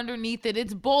paper underneath it.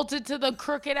 It's bolted to the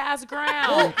crooked ass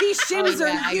ground. These shims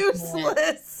yeah, I are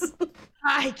useless.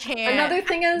 I can't. Another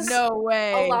thing is, no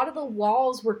way. a lot of the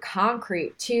walls were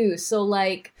concrete too. So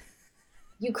like,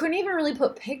 you couldn't even really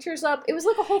put pictures up. It was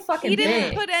like a whole fucking he didn't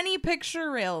thing. put any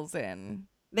picture rails in.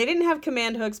 They didn't have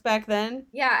command hooks back then.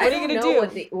 Yeah, What I are you don't gonna know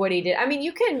do? what he did. I mean,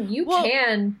 you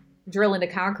can drill into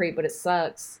concrete, but it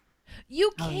sucks.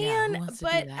 You Oh, yeah, can, who wants to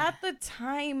do but that? at the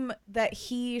time that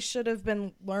he should have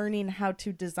been learning how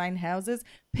to design houses,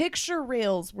 picture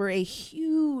rails were a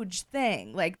huge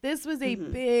thing. Like, this was a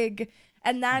big,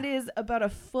 and that is about a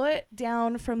foot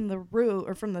down from the roof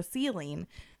or from the ceiling.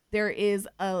 There is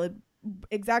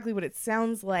exactly what it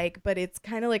sounds like, but it's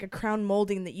kind of like a crown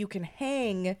molding that you can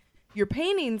hang your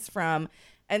paintings from.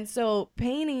 And so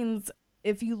paintings,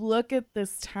 if you look at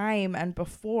this time and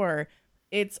before,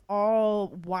 it's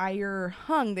all wire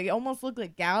hung. They almost look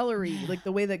like gallery, like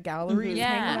the way that galleries Yeah.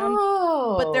 hang them.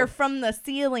 Oh, But they're from the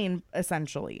ceiling,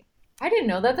 essentially. I didn't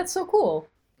know that. That's so cool.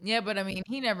 Yeah, but I mean,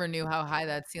 he never knew how high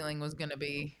that ceiling was going to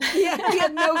be. Yeah, he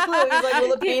had no clue. He's like,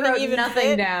 will the He painting wrote even nothing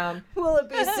fit? down. Will it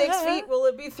be 6 feet? Will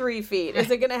it be 3 feet? Is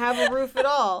it going to have a roof at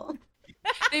all?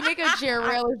 They make a chair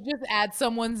rail just at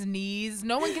someone's knees.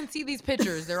 No one can see these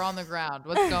pictures. They're on the ground.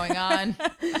 What's going on?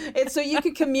 It's so you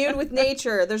can commune with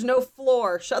nature. There's no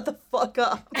floor. Shut the fuck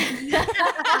up.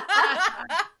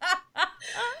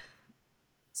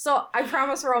 So I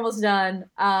promise we're almost done.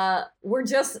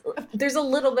 There's a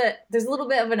little bit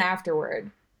of an afterword.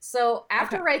 So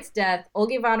after Wright's death,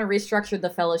 Olga Ivana restructured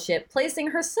the fellowship, placing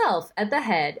herself at the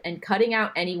head and cutting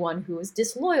out anyone who was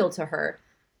disloyal to her.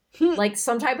 Like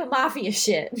some type of mafia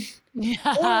shit.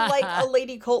 Or like a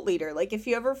lady cult leader. Like if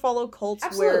you ever follow cults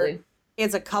where Absolutely.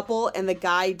 it's a couple and the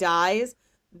guy dies,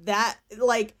 that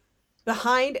like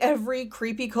behind every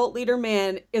creepy cult leader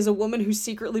man is a woman who's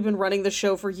secretly been running the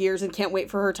show for years and can't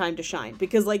wait for her time to shine.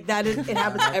 Because like it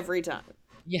happens every time.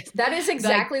 Yes. That is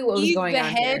exactly what was He's going the on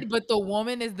head, here. but the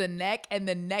woman is the neck, and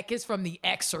the neck is from The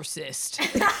Exorcist.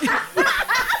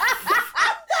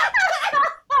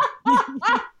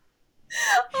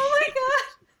 Oh my god.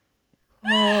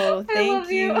 Oh, I thank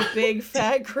love you, you. big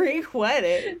fat Greek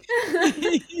wedding.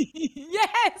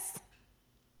 Yes.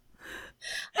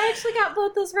 I actually got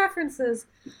both those references.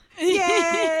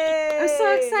 Yay! I'm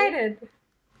so excited.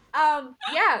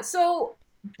 Yeah, so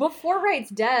before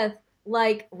Wright's death,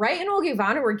 like Wright and Olga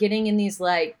Ivana were getting in these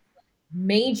like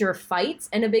major fights,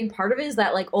 and a big part of it is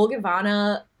that like Olga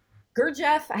Ivana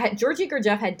Georgy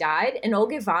Gurdjieff had died, and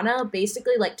Olga Ivana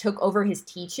basically like took over his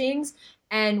teachings,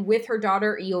 and with her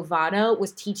daughter Iovana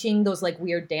was teaching those like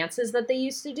weird dances that they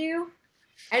used to do.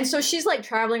 And so she's like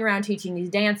traveling around teaching these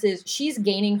dances. She's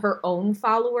gaining her own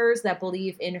followers that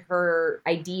believe in her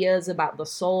ideas about the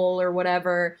soul or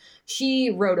whatever. She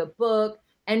wrote a book.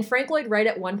 And Frank Lloyd Wright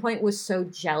at one point was so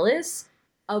jealous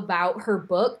about her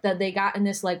book that they got in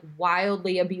this like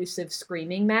wildly abusive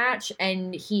screaming match.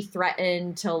 And he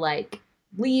threatened to like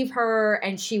leave her,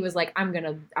 and she was like, I'm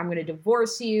gonna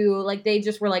divorce you. Like they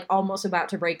just were like almost about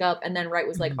to break up, and then Wright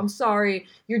was like, I'm sorry,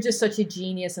 you're just such a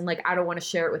genius, and like I don't want to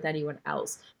share it with anyone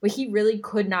else. But he really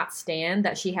could not stand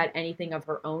that she had anything of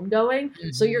her own going.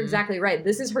 So you're exactly right,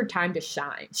 this is her time to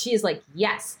shine. She is like,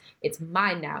 yes, it's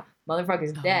mine now,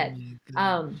 motherfucker's dead.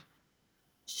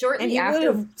 Shortly And he would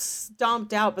after have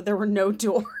stomped out, but there were no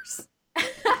doors.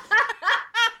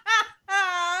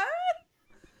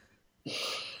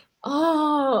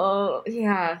 Oh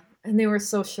yeah, and they were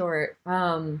so short.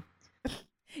 You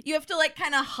have to like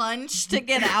kind of hunch to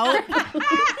get out.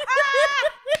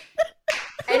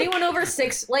 Anyone over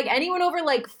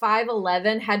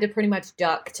 5'11" had to pretty much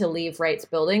duck to leave Wright's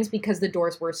buildings because the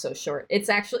doors were so short. It's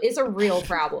a real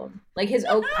problem. Like his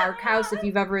Oak Park house, if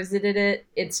you've ever visited it,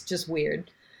 it's just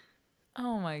weird.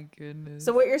 Oh my goodness.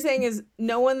 So what you're saying is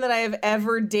no one that I have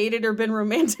ever dated or been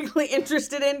romantically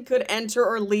interested in could enter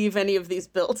or leave any of these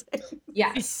buildings.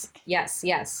 Yes.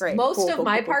 Great. Most Cool, of cool,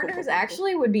 my cool, cool, partners cool, cool.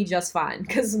 actually would be just fine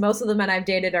because most of the men I've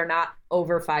dated are not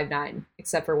over 5'9",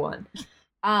 except for one.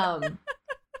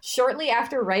 Shortly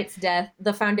after Wright's death,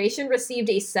 the foundation received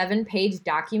a 7-page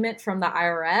document from the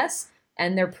IRS,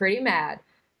 and they're pretty mad.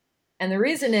 And the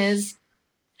reason is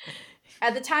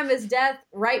At the time of his death,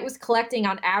 Wright was collecting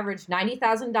on average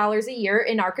 $90,000 a year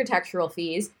in architectural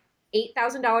fees,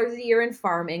 $8,000 a year in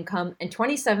farm income, and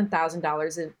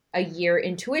 $27,000 a year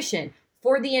in tuition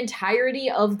for the entirety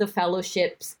of the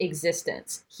fellowship's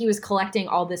existence. He was collecting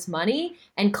all this money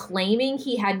and claiming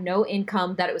he had no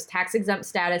income, that it was tax-exempt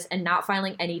status, and not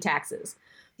filing any taxes.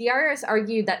 The IRS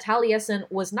argued that Taliesin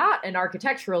was not an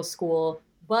architectural school,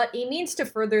 but a means to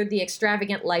further the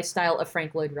extravagant lifestyle of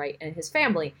Frank Lloyd Wright and his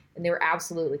family, and they were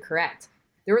absolutely correct.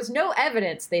 There was no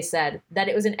evidence, they said, that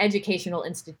it was an educational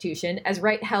institution, as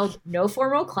Wright held no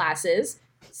formal classes,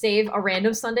 save a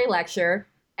random Sunday lecture,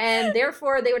 and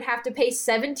therefore they would have to pay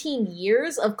 17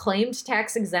 years of claimed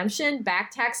tax exemption,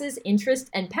 back taxes, interest,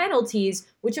 and penalties,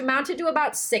 which amounted to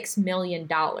about $6 million.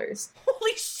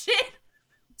 Holy shit!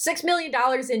 $6 million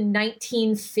in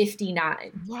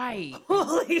 1959. Right.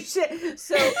 Holy shit.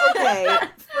 So, okay,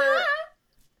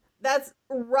 that's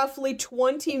roughly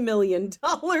 $20 million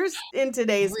in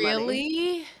today's money.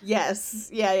 Really? Yes.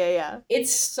 Yeah.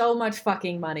 It's so much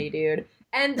fucking money, dude.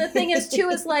 And the thing is, too,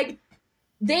 is like,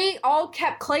 they all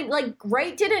kept claiming, like,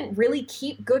 Wright didn't really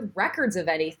keep good records of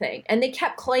anything. And they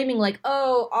kept claiming, like,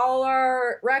 oh, all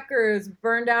our records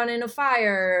burned down in a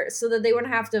fire so that they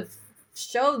wouldn't have to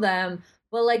show them.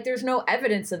 But, like, there's no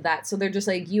evidence of that. So they're just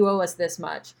like, you owe us this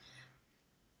much.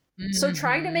 Mm-hmm. So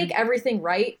trying to make everything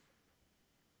right,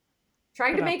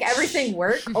 trying to make everything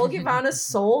work, Olgivanna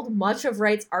sold much of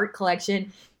Wright's art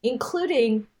collection,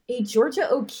 including a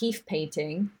Georgia O'Keeffe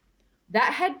painting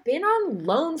that had been on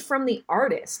loan from the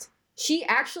artist. She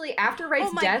actually, after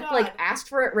Wright's death, like, asked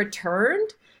for it returned.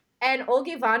 And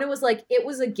Olgivanna was like, it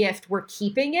was a gift, we're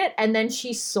keeping it. And then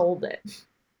she sold it.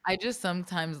 I just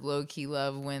sometimes low-key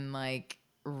love when, like,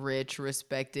 rich,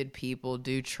 respected people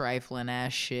do trifling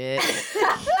ass shit.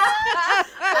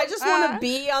 I just want to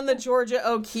be on the Georgia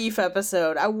O'Keeffe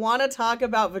episode. I want to talk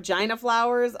about vagina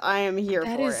flowers. I am here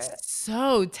that for is it.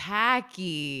 So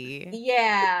tacky.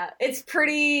 Yeah, it's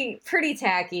pretty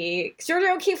tacky.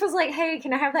 Georgia O'Keeffe was like, hey,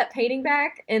 can I have that painting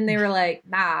back? And they were like,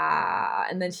 nah.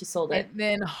 And then she sold it. And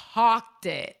then hawked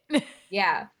it.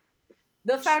 Yeah.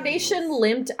 The foundation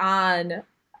limped on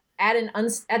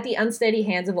at the unsteady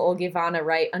hands of Olgivanna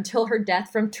Wright until her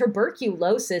death from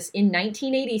tuberculosis in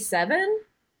 1987.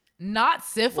 Not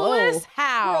syphilis? Whoa.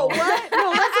 How? Bro, what?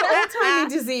 No, that's an old-timey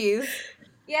disease.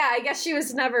 Yeah, I guess she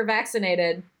was never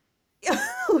vaccinated.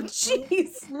 Oh,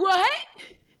 jeez. What?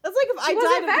 That's like if I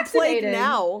died of the plague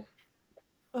now.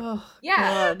 Oh,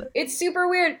 yeah, God. It's super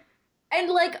weird. And,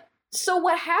 like, so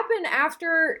what happened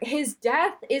after his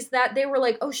death is that they were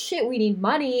like, oh shit, we need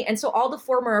money. And so all the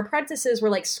former apprentices were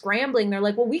like scrambling. They're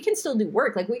like, well, we can still do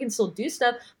work. Like, we can still do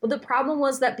stuff. But the problem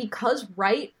was that because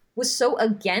Wright was so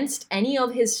against any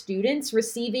of his students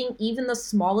receiving even the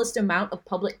smallest amount of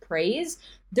public praise,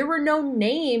 there were no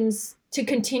names to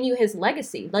continue his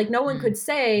legacy. Like, no one could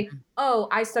say, oh,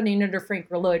 I studied under Frank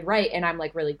Lloyd Wright and I'm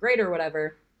like really great or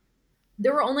whatever.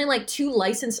 There were only like 2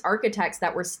 licensed architects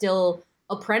that were still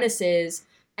apprentices.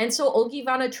 And so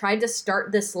Olgivanna tried to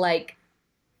start this like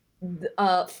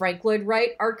Frank Lloyd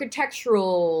Wright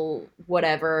architectural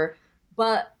whatever,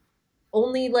 but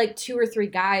only like 2 or 3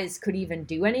 guys could even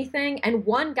do anything. And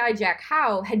one guy, Jack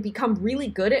Howe, had become really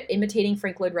good at imitating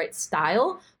Frank Lloyd Wright's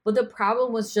style. But the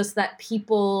problem was just that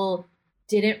people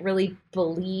didn't really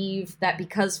believe that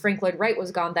because Frank Lloyd Wright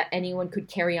was gone that anyone could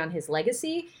carry on his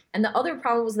legacy. And the other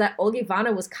problem was that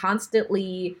Olgivanna,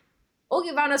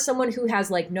 someone who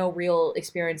has like no real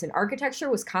experience in architecture,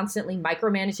 was constantly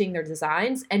micromanaging their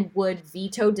designs and would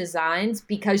veto designs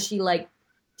because she like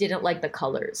didn't like the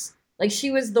colors. Like,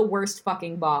 she was the worst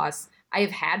fucking boss. I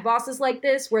have had bosses like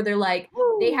this where they're like,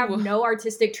 they have no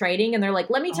artistic training and they're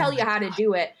like, let me tell you how to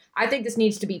do it. I think this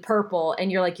needs to be purple.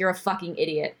 And you're like, you're a fucking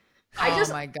idiot. Oh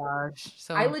my gosh.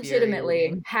 So I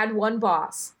legitimately had one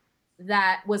boss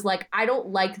that was like, I don't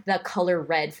like the color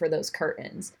red for those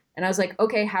curtains. And I was like,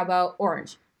 okay, how about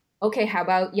orange? Okay, how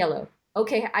about yellow?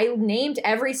 Okay, I named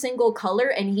every single color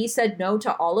and he said no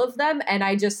to all of them. And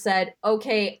I just said,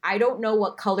 okay, I don't know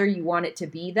what color you want it to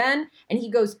be then. And he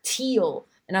goes, teal.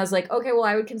 And I was like, okay, well,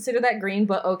 I would consider that green,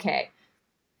 but okay.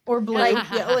 Or blue,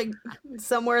 yeah, like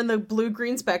somewhere in the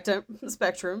blue-green spectrum.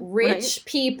 Rich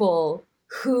people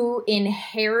who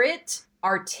inherit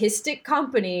artistic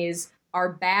companies are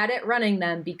bad at running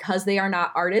them because they are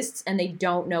not artists and they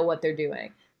don't know what they're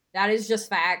doing. That is just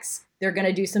facts. They're going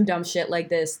to do some dumb shit like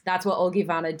this. That's what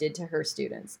Olgivanna did to her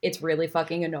students. It's really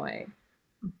fucking annoying.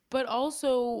 But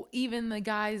also, even the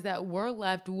guys that were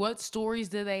left, what stories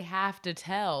do they have to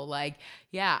tell? Like,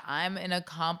 yeah, I'm an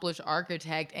accomplished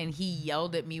architect, and he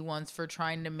yelled at me once for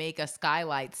trying to make a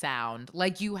skylight sound.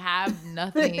 Like, you have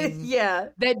nothing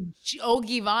that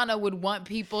Ogivana would want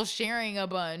people sharing a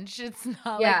bunch. It's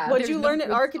not like What'd you learn at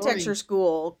good architecture story.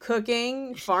 school?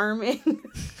 Cooking, farming.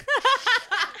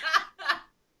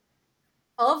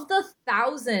 Of the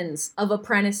thousands of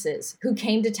apprentices who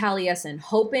came to Taliesin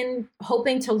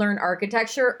hoping to learn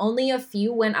architecture, only a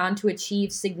few went on to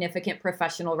achieve significant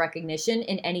professional recognition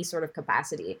in any sort of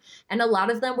capacity. And a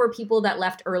lot of them were people that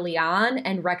left early on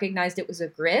and recognized it was a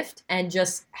grift and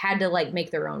just had to like make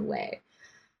their own way.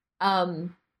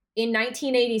 In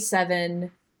 1987,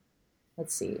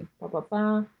 let's see,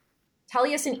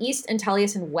 Taliesin East and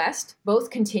Taliesin West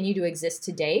both continue to exist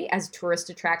today as tourist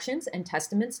attractions and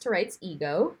testaments to Wright's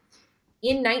ego.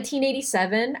 In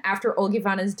 1987, after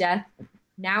Ogivana's death,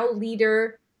 now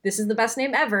leader, this is the best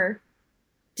name ever,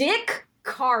 Dick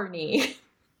Carney.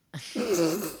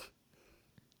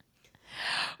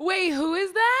 Wait, who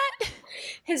is that?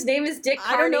 His name is Dick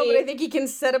Carney. I don't know, but I think he can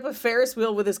set up a Ferris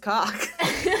wheel with his cock.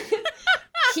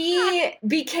 He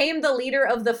became the leader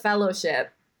of the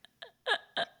fellowship.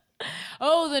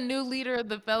 Oh, the new leader of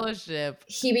the fellowship.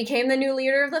 He became the new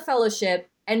leader of the fellowship.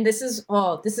 And this is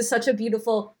such a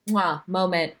beautiful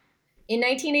moment. In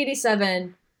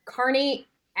 1987, Carney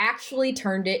actually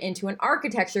turned it into an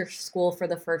architecture school for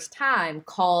the first time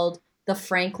called the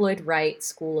Frank Lloyd Wright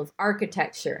School of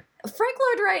Architecture. Frank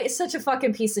Lloyd Wright is such a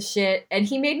fucking piece of shit, and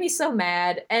he made me so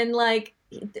mad. And like,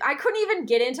 I couldn't even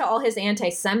get into all his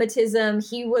anti-Semitism.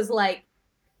 He was like,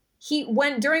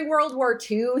 during World War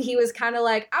II, he was kind of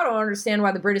like, I don't understand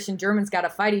why the British and Germans got to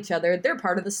fight each other. They're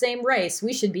part of the same race.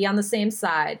 We should be on the same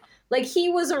side. Like, he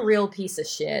was a real piece of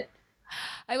shit.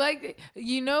 I like,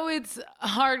 it's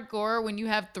hardcore when you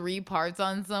have 3 parts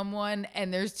on someone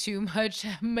and there's too much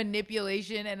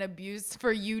manipulation and abuse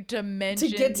for you to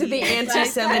mention. To get to the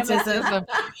anti-Semitism.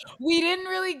 We didn't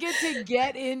really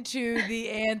get into the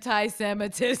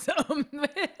anti-Semitism.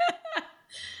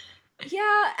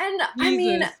 Yeah, and I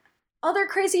mean, other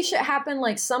crazy shit happened,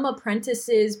 like some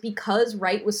apprentices, because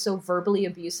Wright was so verbally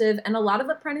abusive, and a lot of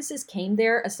apprentices came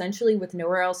there essentially with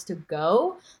nowhere else to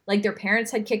go. Like, their parents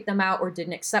had kicked them out or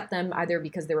didn't accept them, either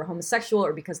because they were homosexual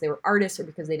or because they were artists or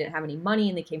because they didn't have any money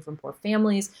and they came from poor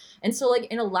families. And so, like,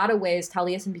 in a lot of ways,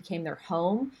 Taliesin became their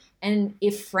home. And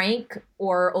if Frank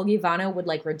or Ogivana would,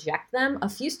 like, reject them, a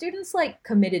few students, like,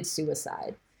 committed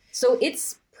suicide. So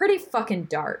it's pretty fucking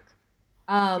dark.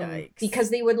 Because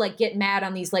they would like get mad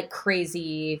on these like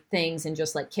crazy things and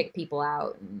just like kick people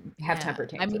out and have temper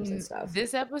tantrums and stuff.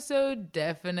 This episode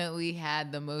definitely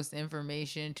had the most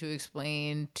information to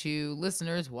explain to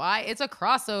listeners why it's a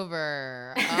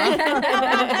crossover.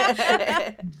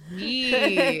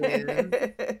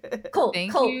 Cool.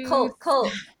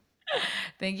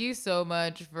 Thank you so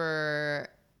much for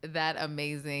that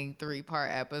amazing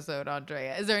 3-part episode,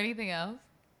 Andrea. Is there anything else?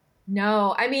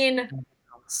 No, I mean,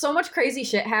 so much crazy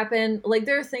shit happened. Like,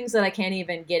 there are things that I can't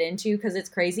even get into because it's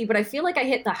crazy, but I feel like I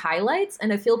hit the highlights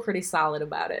and I feel pretty solid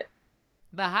about it.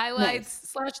 The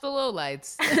highlights / the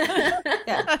lowlights.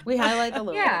 Yeah, we highlight the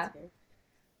lowlights. Yeah.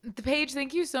 Paige,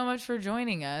 thank you so much for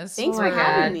joining us. Thanks for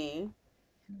having me.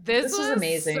 This was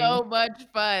amazing. So much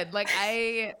fun. Like,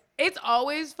 it's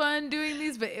always fun doing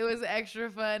these, but it was extra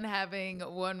fun having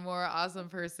one more awesome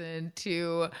person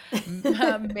to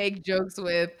make jokes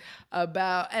with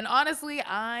about. And honestly,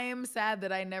 I'm sad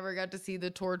that I never got to see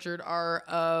the tortured art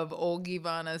of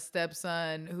Ogivana's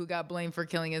stepson who got blamed for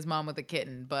killing his mom with a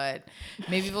kitten. But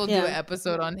maybe we'll do an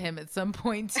episode on him at some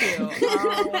point too.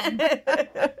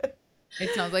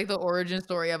 It sounds like the origin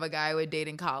story of a guy I would date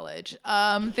in college.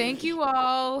 Thank you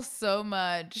all so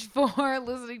much for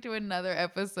listening to another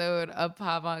episode of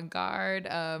Pavant-Garde.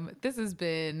 This has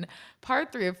been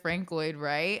part 3 of Frank Lloyd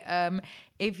Wright.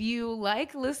 If you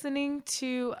like listening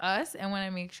to us and want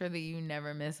to make sure that you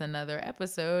never miss another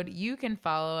episode, you can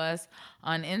follow us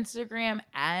on Instagram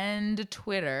and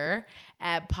Twitter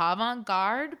at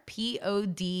Pavant-Garde,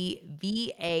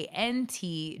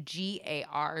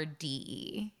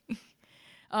 PODVANTGARDE.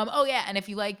 And if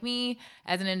you like me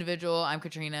as an individual, I'm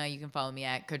Katrina. You can follow me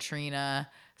at Katrina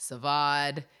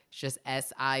Savad. It's just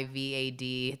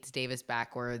SIVAD. It's Davis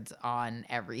backwards on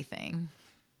everything.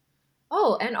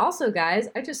 Oh, and also, guys,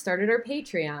 I just started our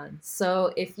Patreon.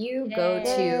 So if you go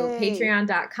to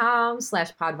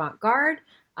patreon.com/Pavant-Garde,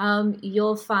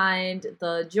 you'll find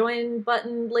the join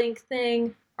button link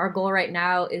thing. Our goal right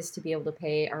now is to be able to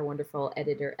pay our wonderful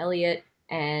editor, Elliot,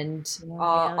 and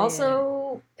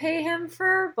also pay him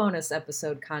for bonus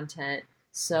episode content.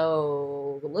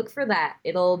 So look for that.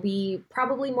 It'll be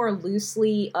probably more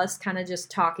loosely us kind of just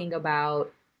talking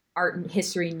about art and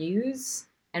history news.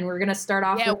 And we're going to start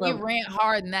off with we rant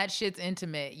hard and that shit's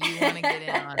intimate. You want to get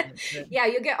in on it. Yeah,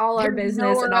 you'll get all our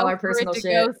business and all our personal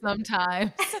shit.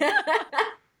 Sometimes.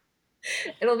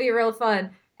 It'll be real fun.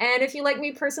 And if you like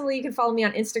me personally, you can follow me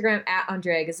on Instagram at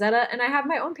Andrea Gazzetta. And I have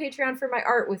my own Patreon for my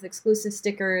art with exclusive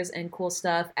stickers and cool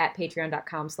stuff at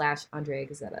patreon.com/Andrea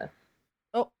Gazzetta.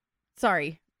 Oh,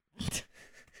 sorry.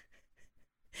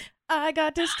 I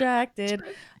got distracted.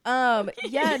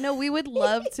 Yeah, no, we would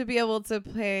love to be able to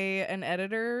pay an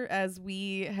editor, as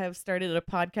we have started a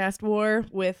podcast war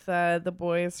with the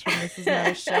boys from This Is Not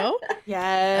a Show.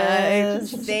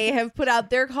 Yes. They have put out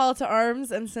their call to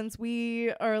arms, and since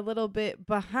we are a little bit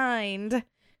behind,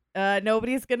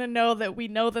 nobody's going to know that we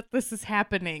know that this is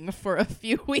happening for a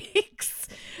few weeks.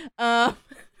 And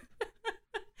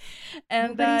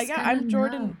I'm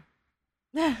Jordan.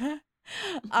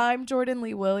 I'm Jordan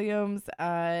Lee Williams.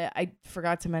 I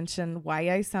forgot to mention why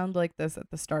I sound like this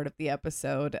at the start of the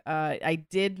episode. I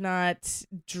did not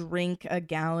drink a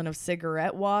gallon of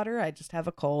cigarette water. I just have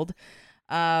a cold.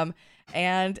 And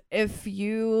if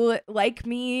you like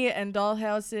me and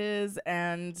dollhouses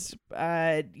and,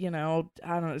 I don't know,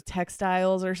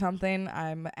 textiles or something,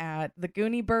 I'm at the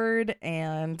Goonie Bird,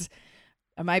 and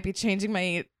I might be changing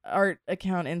my art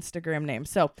account Instagram name.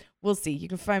 So we'll see. You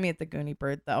can find me at the Goonie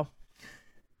Bird, though.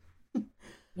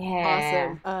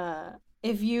 Yeah. Awesome.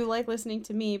 If you like listening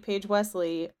to me, Paige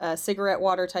Wesley, cigarette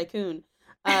water tycoon,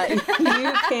 you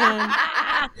can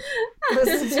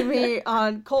listen to me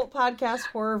on Cult Podcast,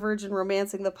 Horror Virgin,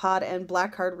 Romancing the Pod, and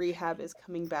Black Card Rehab is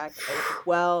coming back as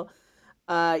well.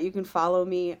 You can follow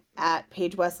me at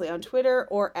Paige Wesley on Twitter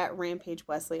or at Rampage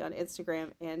Wesley on Instagram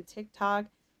and TikTok.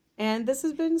 And this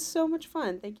has been so much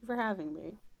fun. Thank you for having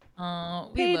me.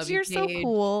 Paige, you're so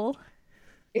cool.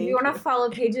 If you want to follow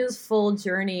Paige's full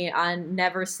journey on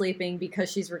never sleeping because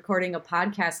she's recording a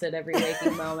podcast at every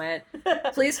waking moment,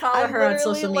 please follow her on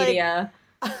social media.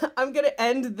 I'm going to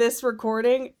end this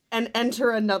recording and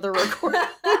enter another recording.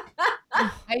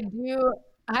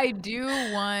 I do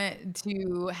want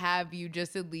to have you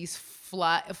just at least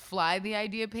fly the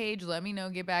idea, Paige. Let me know,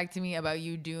 get back to me about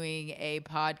you doing a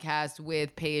podcast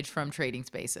with Paige from Trading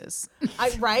Spaces.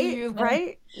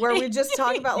 Right? Where we just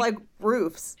talk about like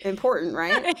roofs. Important,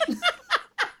 right?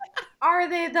 Are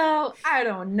they though? I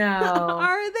don't know.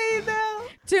 Are they though?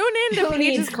 Tune in to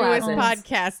Paige's newest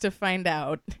podcast to find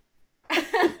out.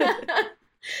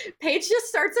 Paige just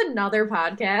starts another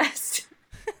podcast.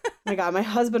 Oh my God, my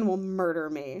husband will murder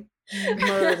me. Thanks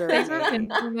for putting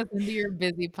us into your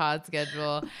busy pod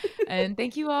schedule. And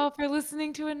thank you all for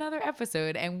listening to another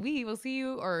episode. And we will see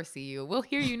you. We'll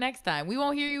hear you next time. We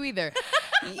won't hear you either.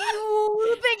 Thank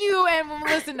you. And we'll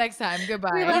listen next time.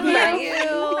 Goodbye. We love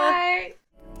you. Bye.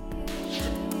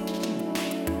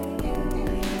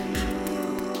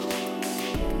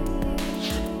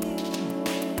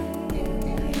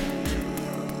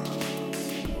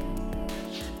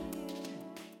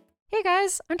 Hey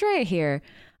guys, Andrea here.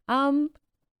 I'm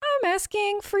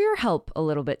asking for your help a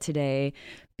little bit today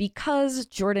because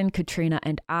Jordan, Katrina,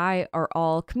 and I are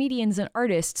all comedians and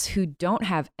artists who don't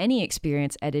have any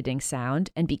experience editing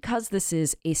sound, and because this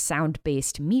is a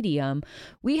sound-based medium,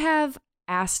 we have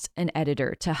asked an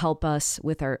editor to help us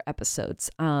with our episodes.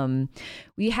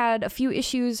 We had a few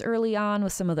issues early on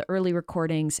with some of the early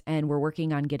recordings, and we're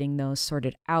working on getting those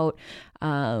sorted out.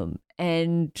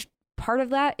 And part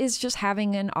of that is just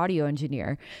having an audio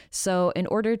engineer. So in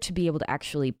order to be able to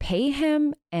actually pay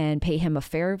him and pay him a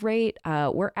fair rate,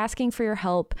 we're asking for your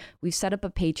help. We've set up a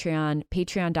Patreon,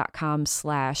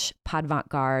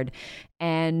 patreon.com/podvantgarde.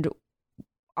 And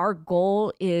our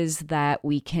goal is that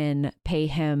we can pay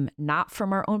him not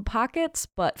from our own pockets,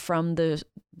 but from the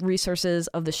resources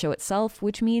of the show itself,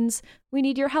 which means we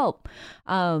need your help.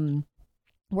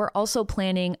 We're also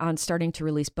planning on starting to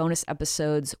release bonus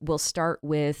episodes. We'll start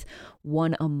with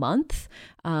one a month.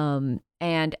 And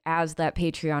as that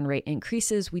Patreon rate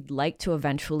increases, we'd like to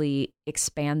eventually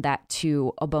expand that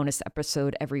to a bonus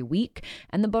episode every week.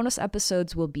 And the bonus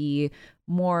episodes will be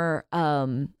more,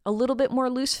 a little bit more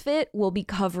loose fit. We'll be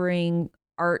covering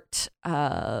art,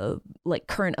 like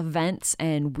current events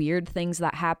and weird things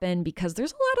that happen, because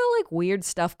there's a lot of like weird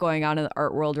stuff going on in the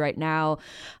art world right now,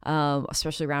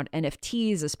 especially around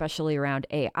NFTs, especially around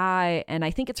AI. And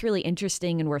I think it's really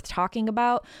interesting and worth talking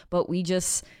about, but we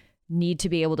just need to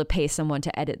be able to pay someone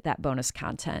to edit that bonus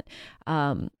content.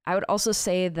 I would also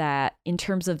say that in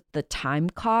terms of the time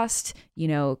cost, you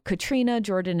know, Katrina,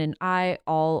 Jordan, and I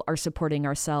all are supporting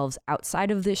ourselves outside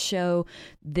of this show.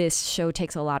 This show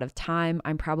takes a lot of time.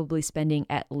 I'm probably spending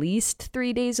at least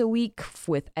 3 days a week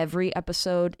with every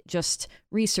episode just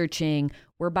researching.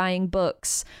 We're buying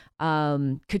books.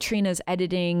 Katrina's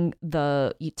editing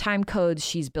the time codes.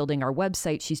 She's building our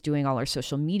website. She's doing all our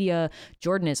social media.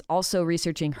 Jordan is also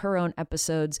researching her own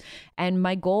episodes. And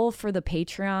my goal for the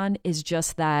Patreon is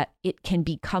just that it can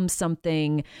become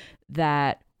something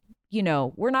that, you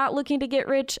know, we're not looking to get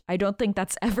rich. I don't think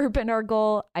that's ever been our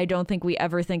goal. I don't think we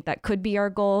ever think that could be our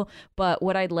goal. But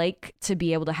what I'd like to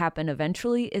be able to happen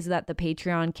eventually is that the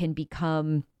Patreon can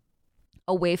become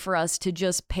a way for us to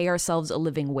just pay ourselves a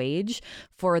living wage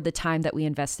for the time that we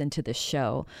invest into this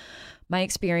show. My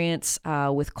experience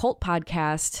with Cult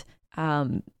Podcast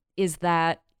is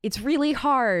that it's really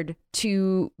hard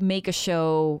to make a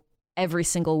show every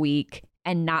single week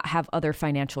and not have other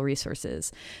financial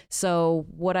resources. So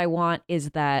what I want is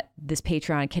that this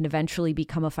Patreon can eventually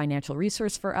become a financial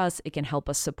resource for us. It can help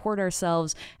us support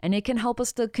ourselves, and it can help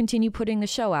us to continue putting the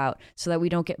show out so that we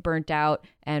don't get burnt out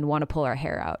and want to pull our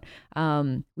hair out.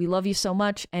 We love you so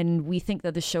much, and we think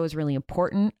that the show is really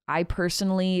important. I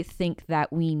personally think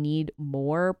that we need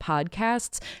more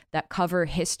podcasts that cover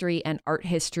history and art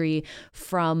history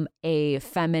from a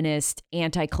feminist,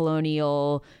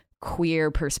 anti-colonial, queer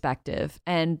perspective.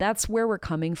 And that's where we're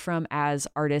coming from as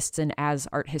artists and as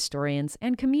art historians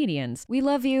and comedians. We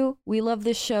love you. We love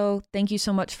this show. Thank you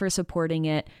so much for supporting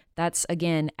it. That's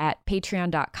again at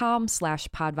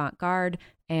patreon.com/podvantgarde.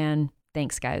 And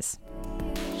thanks, guys.